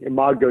the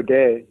imago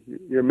Dei.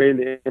 You're made in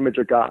the image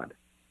of God.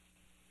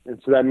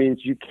 And so that means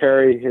you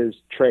carry his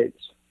traits.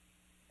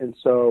 And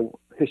so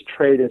his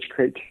trait is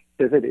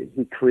creativity.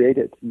 He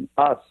created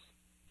us.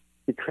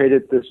 He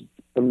created this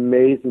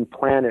amazing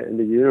planet in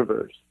the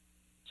universe.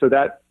 So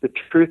that the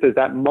truth is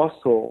that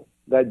muscle,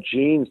 that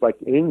gene's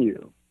in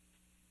you.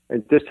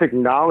 And just to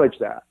acknowledge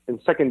that. And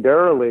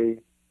secondarily,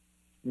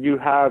 you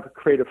have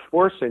creative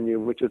force in you,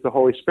 which is the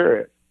Holy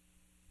Spirit.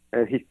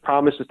 And he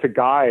promises to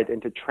guide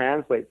and to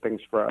translate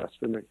things for us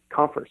and to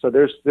comfort. So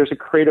there's a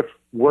creative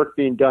work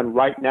being done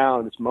right now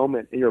in this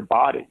moment in your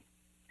body.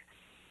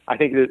 I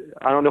think that,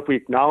 I don't know if we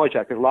acknowledge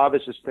that, because a lot of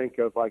us just think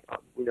of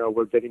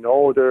we're getting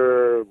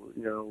older,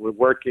 we're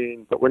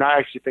working, but we're not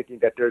actually thinking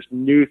that there's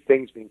new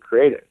things being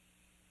created.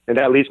 And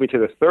that leads me to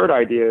the third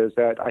idea, is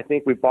that I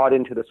think we bought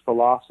into this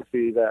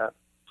philosophy that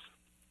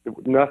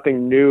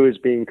nothing new is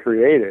being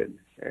created.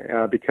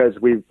 Because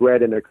we've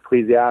read in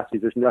Ecclesiastes,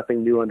 there's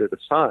nothing new under the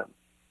sun.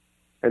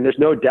 And there's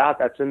no doubt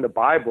that's in the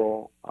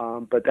Bible,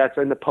 but that's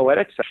in the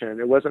poetic section.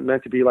 It wasn't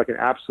meant to be like an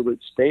absolute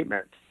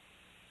statement.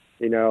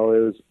 It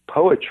was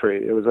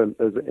poetry. It was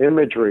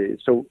imagery.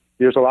 So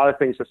there's a lot of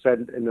things that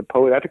said in the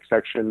poetic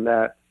section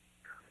that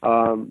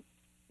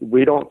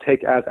we don't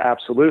take as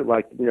absolute.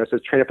 It says,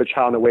 train up a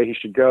child in the way he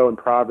should go, and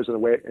Proverbs in the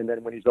way, and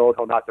then when he's old,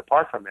 he'll not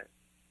depart from it.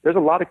 There's a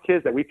lot of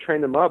kids that we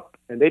trained them up,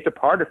 and they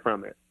departed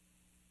from it.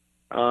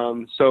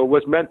 So it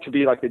was meant to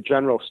be like a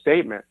general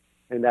statement.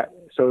 And that,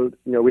 so,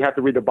 we have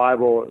to read the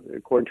Bible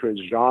according to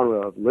its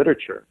genre of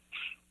literature.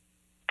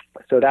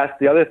 So that's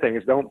the other thing,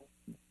 is don't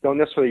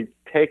necessarily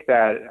take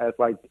that as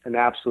like an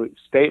absolute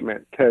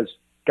statement, because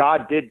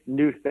God did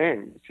new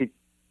things.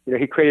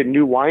 He created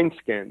new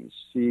wineskins.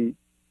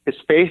 His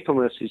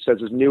faithfulness, he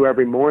says, is new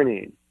every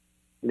morning.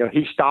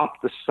 He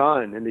stopped the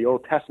sun in the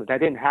Old Testament. That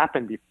didn't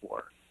happen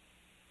before.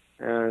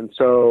 And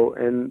so,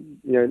 and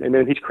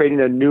then he's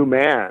creating a new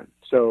man.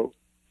 So,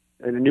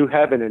 and a new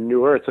heaven and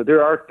new earth. So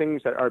there are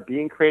things that are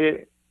being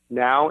created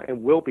now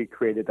and will be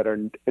created that are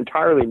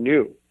entirely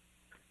new.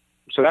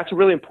 So that's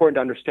really important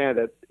to understand,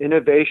 that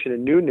innovation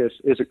and newness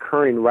is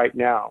occurring right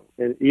now.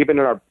 And even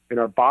in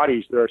our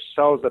bodies, there are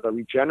cells that are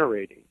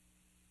regenerating.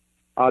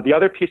 The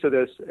other piece of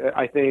this,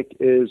 I think,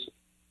 is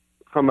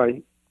from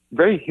a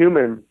very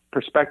human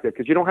perspective,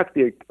 because you don't have to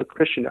be a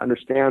Christian to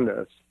understand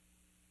this,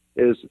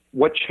 is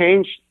what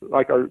changed,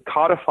 or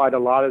codified a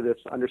lot of this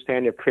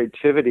understanding of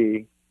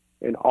creativity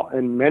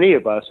in many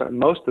of us, and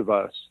most of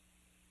us,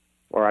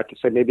 or I could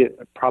say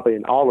probably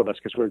in all of us,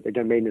 because we're,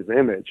 again, made in his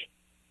image,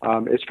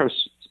 is from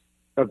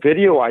a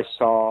video I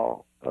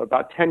saw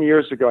about 10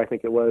 years ago, I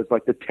think it was,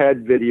 like the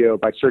TED video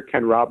by Sir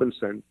Ken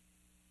Robinson.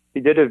 He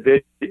did a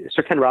video.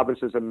 Sir Ken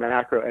Robinson is a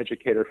macro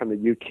educator from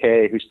the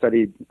UK who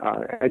studied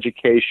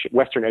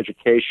Western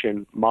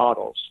education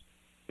models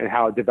and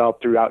how it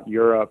developed throughout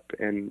Europe,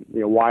 and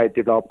why it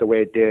developed the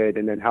way it did,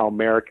 and then how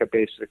America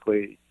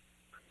basically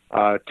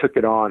took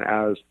it on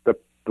as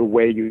the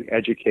way you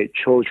educate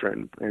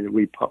children. And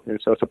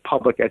so it's a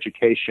public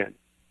education,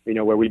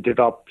 where we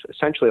developed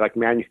essentially like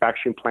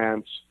manufacturing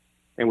plants,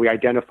 and we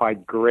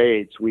identified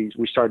grades. We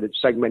started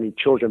segmenting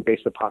children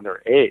based upon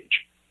their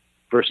age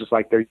versus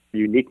like their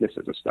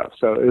uniquenesses and stuff.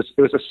 So it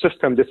was a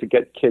system just to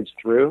get kids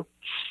through.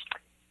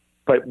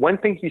 But one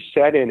thing he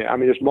said in it,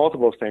 there's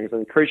multiple things. I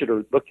encourage you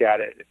to look at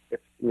it if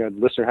the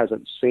listener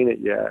hasn't seen it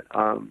yet.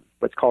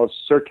 But it's called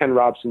Sir Ken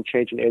Robinson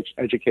Changing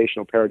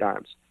Educational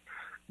Paradigms.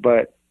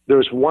 But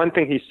there's one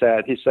thing he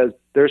said. He says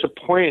there's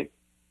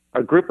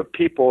a group of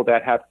people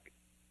that have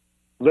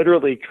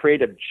literally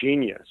creative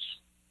genius.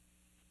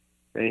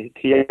 And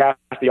he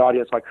asked the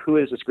audience, like, who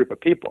is this group of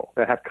people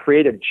that have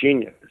creative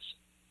genius?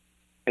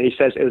 And he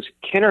says it was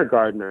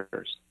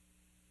kindergartners.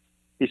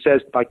 He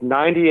says like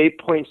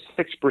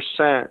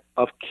 98.6%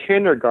 of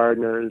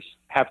kindergartners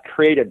have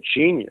creative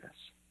genius.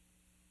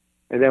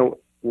 And then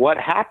what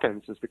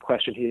happens is the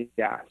question he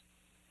asked.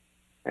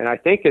 And I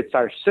think it's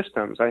our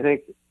systems. I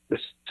think the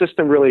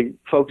system really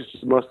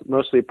focuses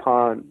mostly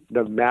upon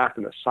the math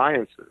and the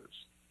sciences.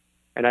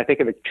 And I think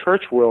in the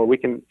church world, we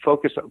can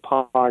focus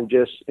upon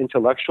just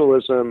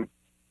intellectualism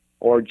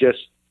or just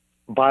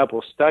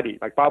Bible study.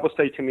 Like Bible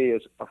study to me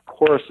is, of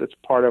course, it's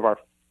part of our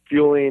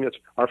fueling, it's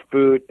our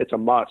food, it's a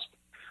must.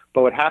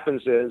 But what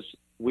happens is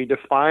we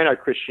define our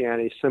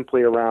Christianity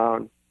simply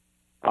around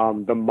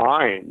the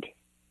mind,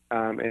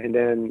 and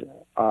then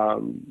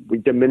we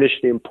diminish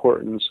the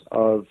importance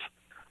of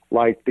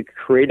like the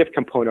creative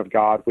component of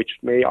God, which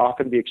may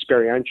often be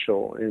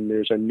experiential, and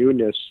there's a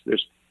newness,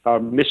 there's a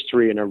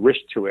mystery and a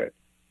risk to it.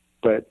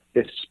 But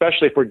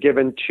especially if we're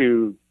given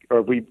to,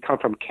 or we come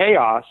from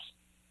chaos,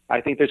 I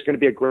think there's going to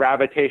be a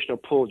gravitational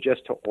pull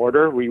just to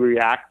order. We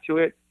react to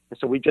it. And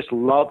so we just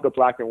love the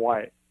black and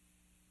white.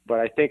 But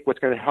I think what's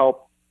going to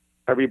help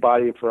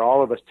everybody, for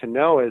all of us to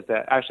know, is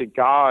that actually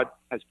God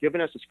has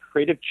given us this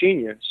creative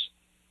genius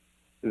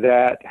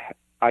that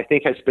I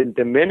think has been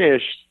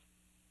diminished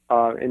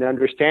in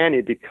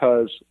understanding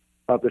because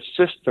of the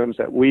systems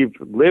that we've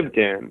lived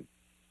in,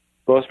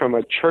 both from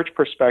a church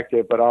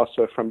perspective, but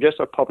also from just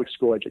a public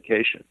school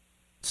education.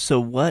 So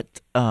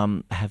what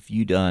have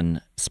you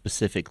done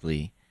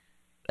specifically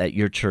at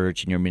your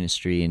church and your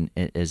ministry, and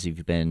as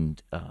you've been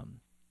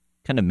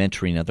kind of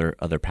mentoring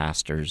other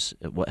pastors?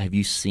 What have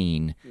you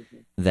seen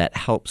that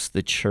helps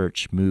the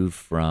church move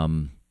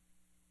from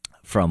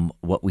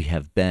what we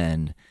have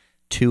been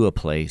to a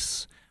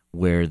place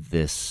where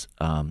this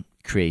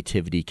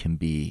creativity can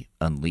be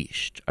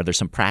unleashed? Are there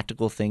some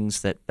practical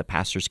things that the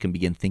pastors can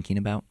begin thinking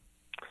about?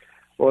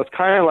 Well, it's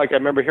kind of like I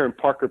remember hearing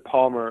Parker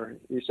Palmer.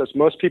 He says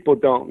most people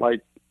don't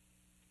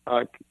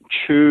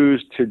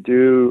choose to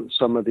do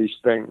some of these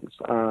things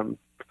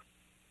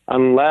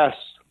unless,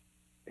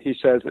 he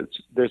says,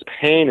 there's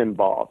pain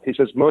involved. He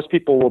says most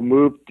people will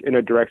move in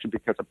a direction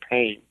because of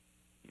pain.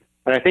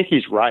 And I think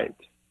he's right.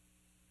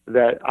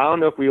 That I don't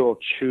know if we will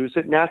choose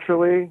it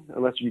naturally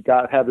unless you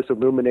have this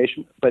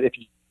illumination. But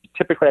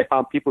typically I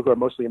found people who are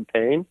mostly in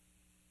pain,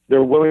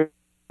 they're willing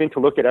to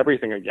look at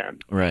everything again.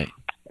 Right.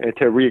 And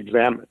to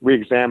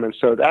re-examine.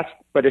 So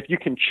but if you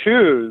can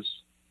choose,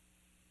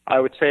 I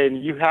would say,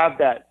 and you have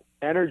that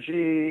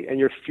energy and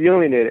you're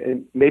feeling it,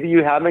 and maybe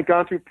you haven't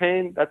gone through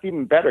pain, that's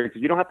even better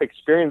because you don't have to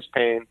experience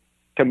pain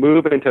to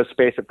move into a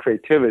space of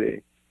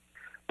creativity.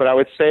 But I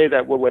would say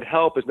that what would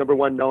help is, number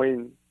one,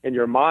 knowing in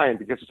your mind,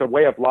 because it's a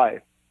way of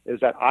life, is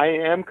that I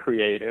am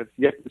creative.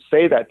 You have to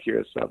say that to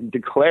yourself,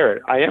 declare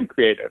it. I am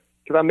creative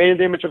because I'm made in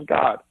the image of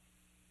God.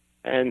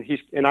 And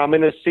I'm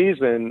in a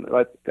season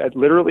that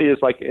literally is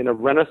like in a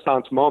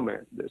Renaissance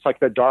moment. It's like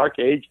the Dark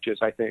Ages,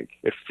 I think.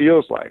 It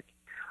feels like.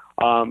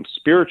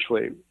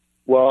 spiritually.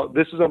 Well,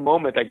 this is a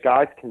moment that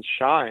God can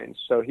shine.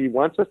 So he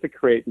wants us to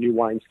create new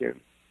wineskins.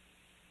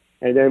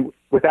 And then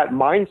with that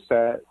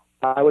mindset,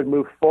 I would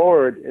move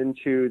forward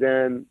into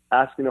then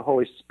asking the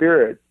Holy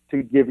Spirit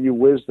to give you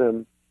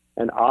wisdom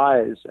and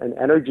eyes and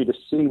energy to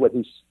see what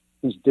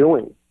he's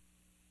doing.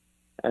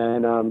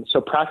 And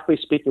so practically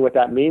speaking, what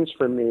that means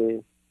for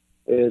me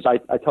is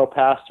I tell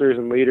pastors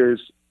and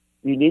leaders,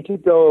 you need to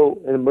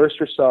go and immerse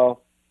yourself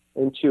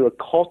into a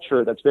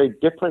culture that's very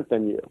different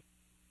than you.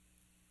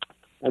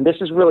 And this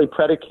is really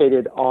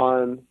predicated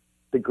on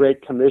the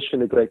Great Commission,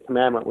 the Great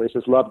Commandment, where it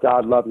says, love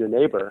God, love your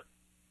neighbor.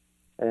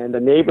 And the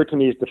neighbor to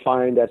me is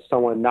defined as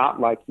someone not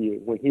like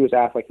you. When he was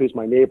asked, like, who's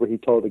my neighbor, he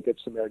told the Good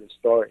Samaritan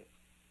story.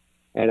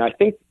 And I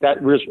think that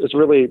is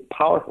really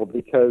powerful,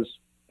 because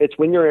it's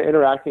when you're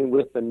interacting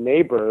with the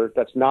neighbor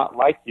that's not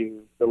like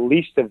you, the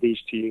least of these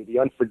to you, the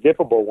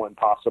unforgivable one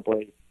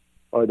possibly,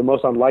 or the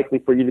most unlikely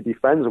for you to be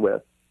friends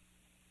with,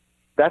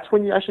 that's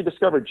when you actually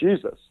discover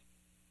Jesus.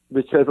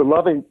 Because the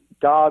loving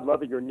God,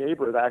 loving your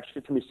neighbor, is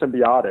actually, to me,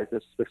 symbiotic.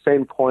 It's the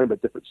same coin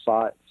but different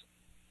sides.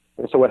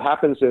 And so what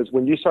happens is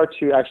when you start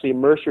to actually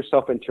immerse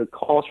yourself into a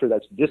culture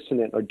that's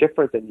dissonant or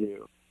different than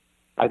you,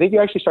 I think you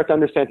actually start to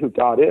understand who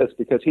God is,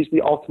 because he's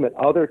the ultimate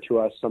other to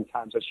us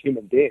sometimes as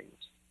human beings.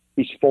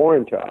 He's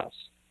foreign to us.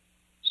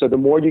 So the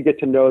more you get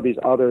to know these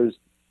others,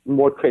 the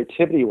more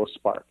creativity will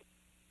spark.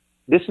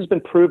 This has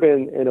been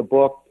proven in a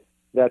book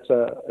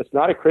it's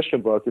not a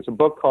Christian book. It's a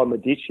book called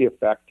Medici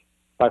Effect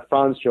by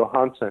Franz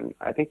Johansson.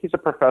 I think he's a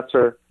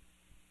professor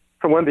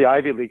from one of the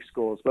Ivy League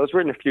schools, but it was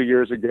written a few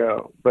years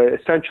ago. But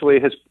essentially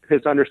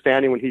his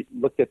understanding when he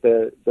looked at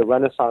the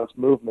Renaissance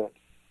movement,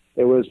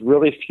 it was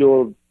really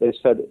fueled, they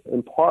said,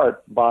 in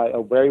part by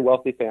a very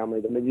wealthy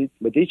family, the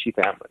Medici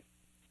family.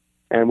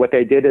 And what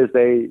they did is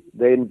they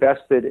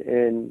invested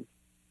in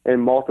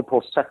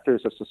multiple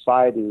sectors of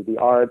society, the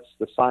arts,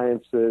 the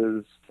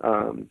sciences,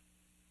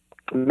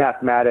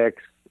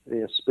 mathematics,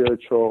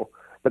 spiritual,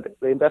 but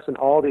they invested in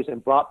all these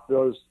and brought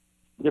those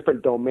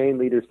different domain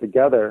leaders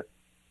together.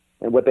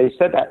 And what they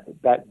said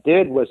that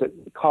did was it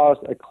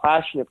caused a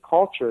clashing of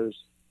cultures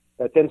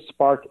that then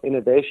sparked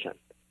innovation.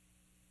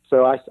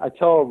 So I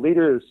tell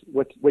leaders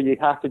what you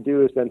have to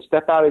do is then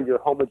step out of your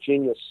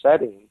homogeneous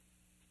setting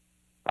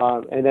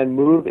and then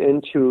move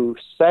into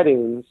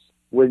settings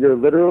where you're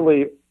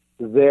literally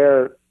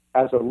there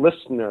as a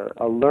listener,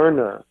 a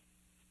learner,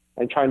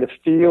 and trying to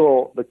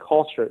feel the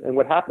culture. And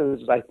what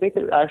happens is I think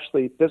it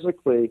actually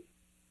physically,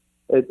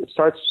 it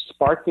starts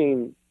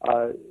sparking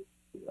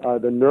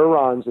the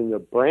neurons in your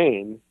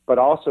brain, but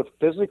also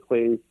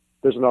physically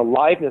there's an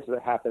aliveness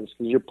that happens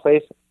because you're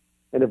placed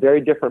in a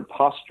very different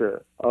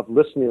posture of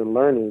listening and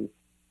learning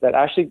that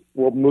actually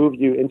will move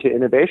you into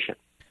innovation.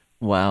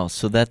 Wow.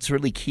 So that's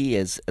really key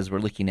as we're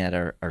looking at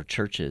our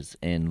churches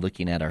and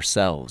looking at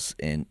ourselves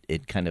and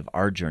kind of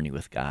our journey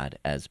with God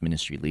as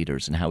ministry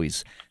leaders and how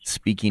he's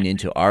speaking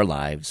into our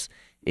lives.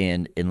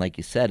 And like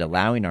you said,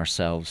 allowing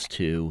ourselves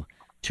to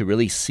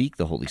really seek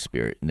the Holy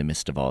Spirit in the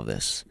midst of all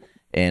this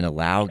and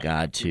allow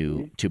God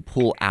to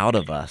pull out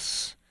of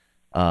us,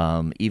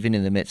 even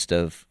in the midst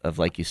of,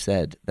 like you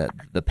said, that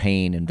the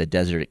pain and the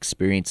desert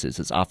experiences.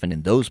 It's often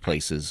in those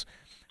places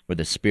where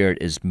the Spirit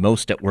is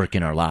most at work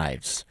in our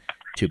lives,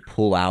 to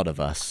pull out of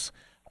us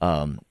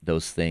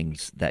those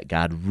things that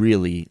God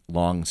really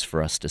longs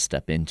for us to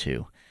step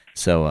into.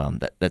 So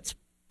that's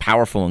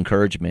powerful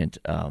encouragement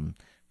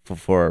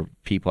for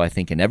people, I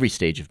think, in every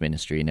stage of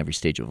ministry and every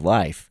stage of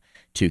life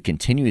to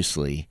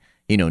continuously,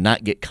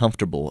 not get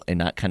comfortable and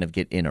not kind of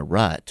get in a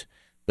rut,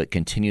 but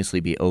continuously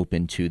be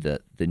open to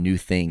the new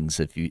things,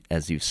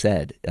 as you've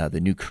said,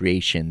 the new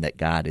creation that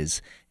God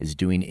is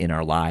doing in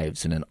our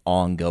lives in an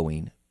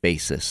ongoing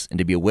basis, and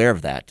to be aware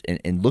of that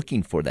and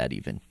looking for that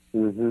even.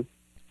 Mm-hmm.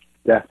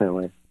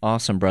 Definitely.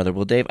 Awesome, brother.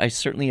 Well, Dave, I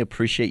certainly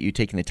appreciate you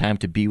taking the time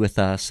to be with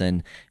us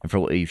and for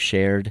what you've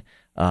shared.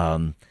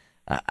 I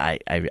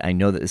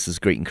know that this is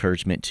great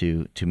encouragement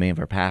to many of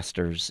our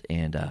pastors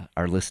and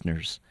our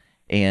listeners.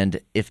 And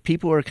if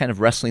people are kind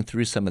of wrestling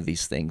through some of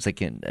these things, I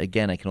can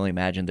only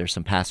imagine there's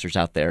some pastors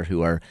out there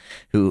who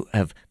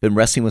have been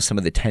wrestling with some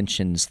of the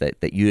tensions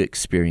that you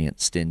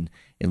experienced in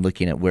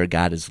looking at where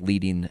God is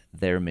leading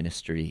their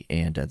ministry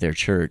and their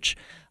church.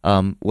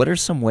 What are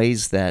some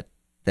ways that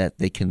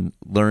they can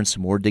learn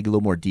some more, dig a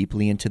little more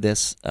deeply into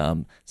this,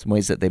 some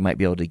ways that they might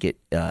be able to get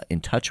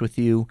in touch with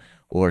you,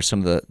 or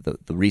some of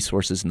the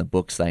resources and the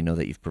books that I know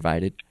that you've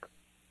provided?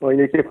 Well,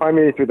 you can find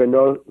me through the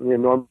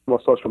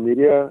normal social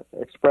media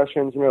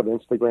expressions, the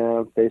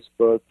Instagram,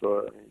 Facebook,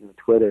 or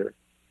Twitter.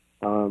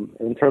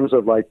 In terms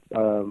of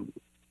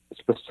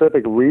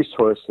specific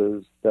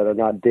resources that are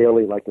not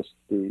daily like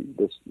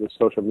the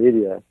social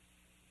media,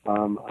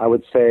 I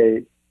would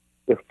say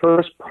the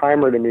first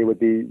primer to me would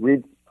be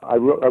I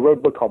wrote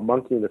a book called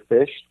Monkey and the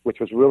Fish, which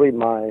was really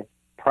my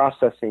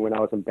processing when I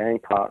was in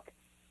Bangkok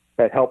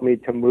that helped me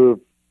to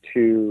move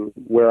to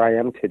where I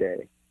am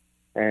today.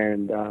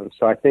 And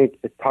so I think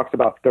it talks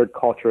about third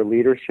culture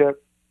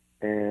leadership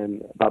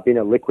and about being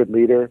a liquid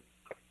leader.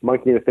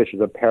 Monkey and the Fish is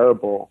a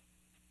parable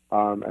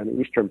an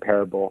Eastern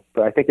parable.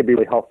 But I think it'd be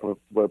really helpful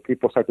where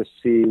people start to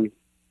see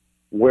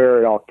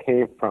where it all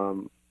came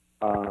from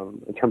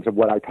in terms of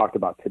what I talked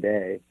about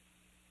today.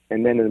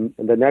 And then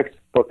in the next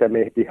book that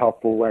may be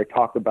helpful, where I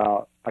talk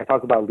about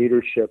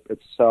leadership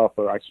itself,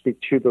 or I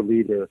speak to the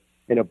leader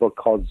in a book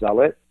called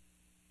Zealot,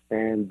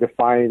 and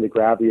defining the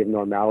gravity of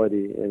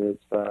normality, and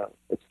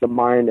it's the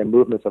mind and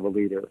movements of a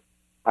leader.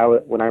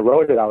 When I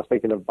wrote it, I was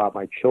thinking about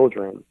my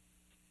children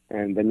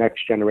and the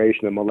next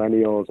generation, the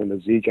millennials and the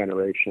Z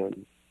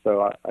generation.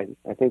 So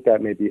I think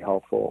that may be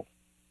helpful.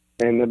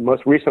 And the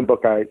most recent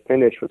book I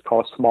finished was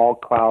called Small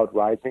Cloud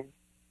Rising.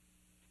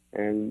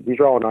 And these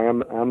are all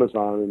on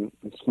Amazon.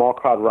 And Small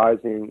Cloud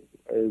Rising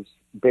is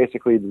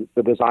basically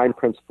the design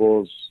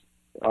principles,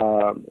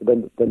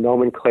 the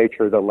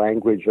nomenclature, the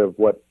language of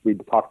what we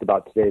talked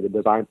about today, the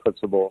design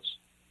principles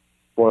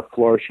for a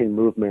flourishing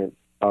movement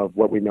of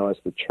what we know as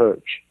the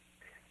church.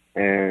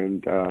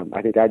 And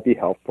I think that'd be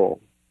helpful.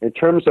 In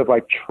terms of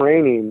like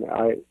training,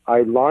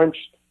 I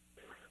launched,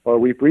 or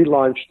we've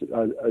relaunched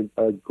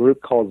a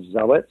group called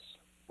Zealots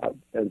at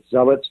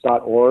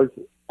zealots.org,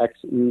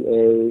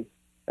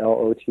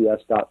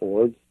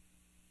 XEALOTS.org.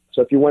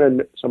 So if you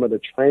want some of the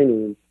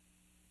training,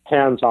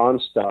 hands-on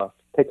stuff,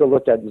 take a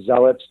look at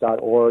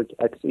zealots.org,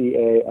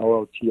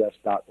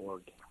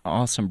 XEALOTS.org.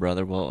 Awesome,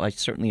 brother. Well, I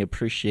certainly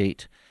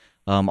appreciate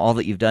all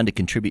that you've done to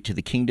contribute to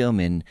the kingdom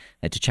and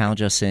to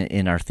challenge us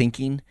in our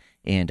thinking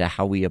and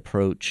how we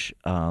approach,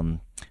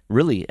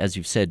 really, as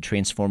you've said,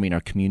 transforming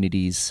our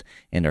communities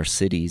and our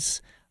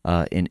cities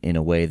in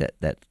a way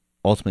that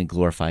ultimately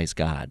glorifies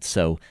God.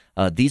 So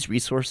these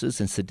resources,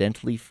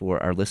 incidentally,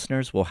 for our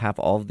listeners, we'll have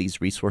all of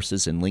these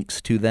resources and links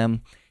to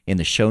them in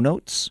the show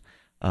notes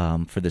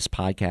for this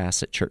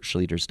podcast at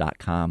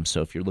churchleaders.com.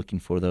 So if you're looking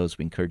for those,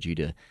 we encourage you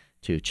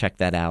to check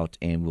that out,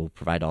 and we'll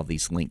provide all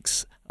these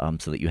links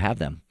so that you have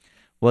them.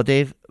 Well,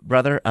 Dave,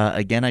 brother,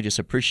 again, I just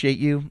appreciate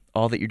you,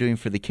 all that you're doing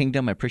for the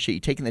kingdom. I appreciate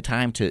you taking the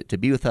time to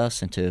be with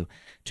us and to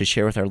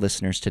share with our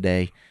listeners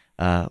today.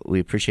 We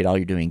appreciate all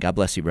you're doing. God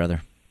bless you,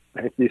 brother.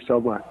 Thank you so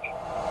much.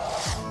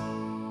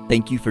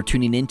 Thank you for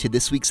tuning in to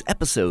this week's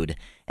episode.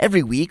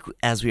 Every week,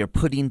 as we are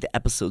putting the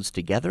episodes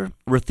together,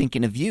 we're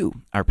thinking of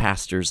you, our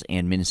pastors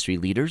and ministry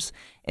leaders,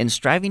 and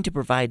striving to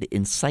provide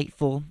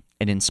insightful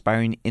and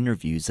inspiring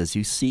interviews as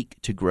you seek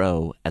to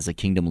grow as a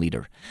kingdom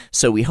leader.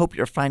 So we hope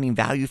you're finding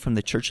value from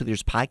the Church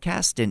Leaders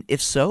podcast, and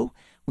if so,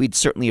 we'd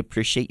certainly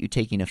appreciate you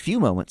taking a few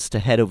moments to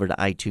head over to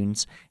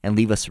iTunes and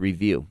leave us a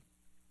review.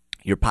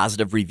 Your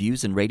positive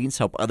reviews and ratings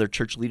help other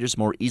church leaders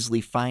more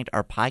easily find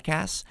our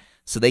podcasts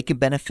so they can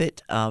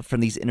benefit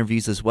from these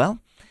interviews as well.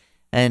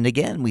 And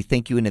again, we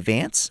thank you in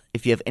advance.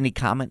 If you have any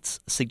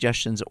comments,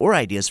 suggestions, or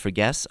ideas for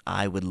guests,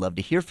 I would love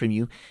to hear from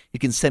you. You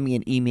can send me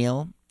an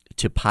email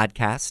to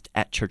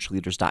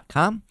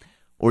podcast@churchleaders.com,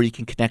 or you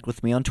can connect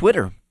with me on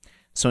Twitter.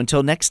 So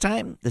until next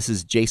time, this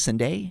is Jason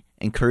Day,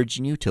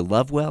 encouraging you to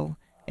love well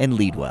and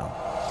lead well.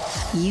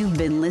 You've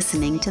been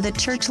listening to the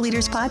Church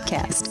Leaders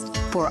Podcast.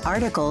 For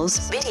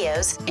articles,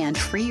 videos, and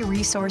free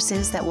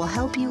resources that will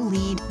help you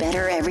lead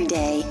better every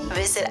day,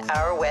 visit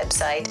our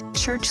website,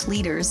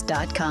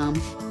 churchleaders.com.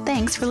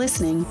 Thanks for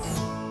listening.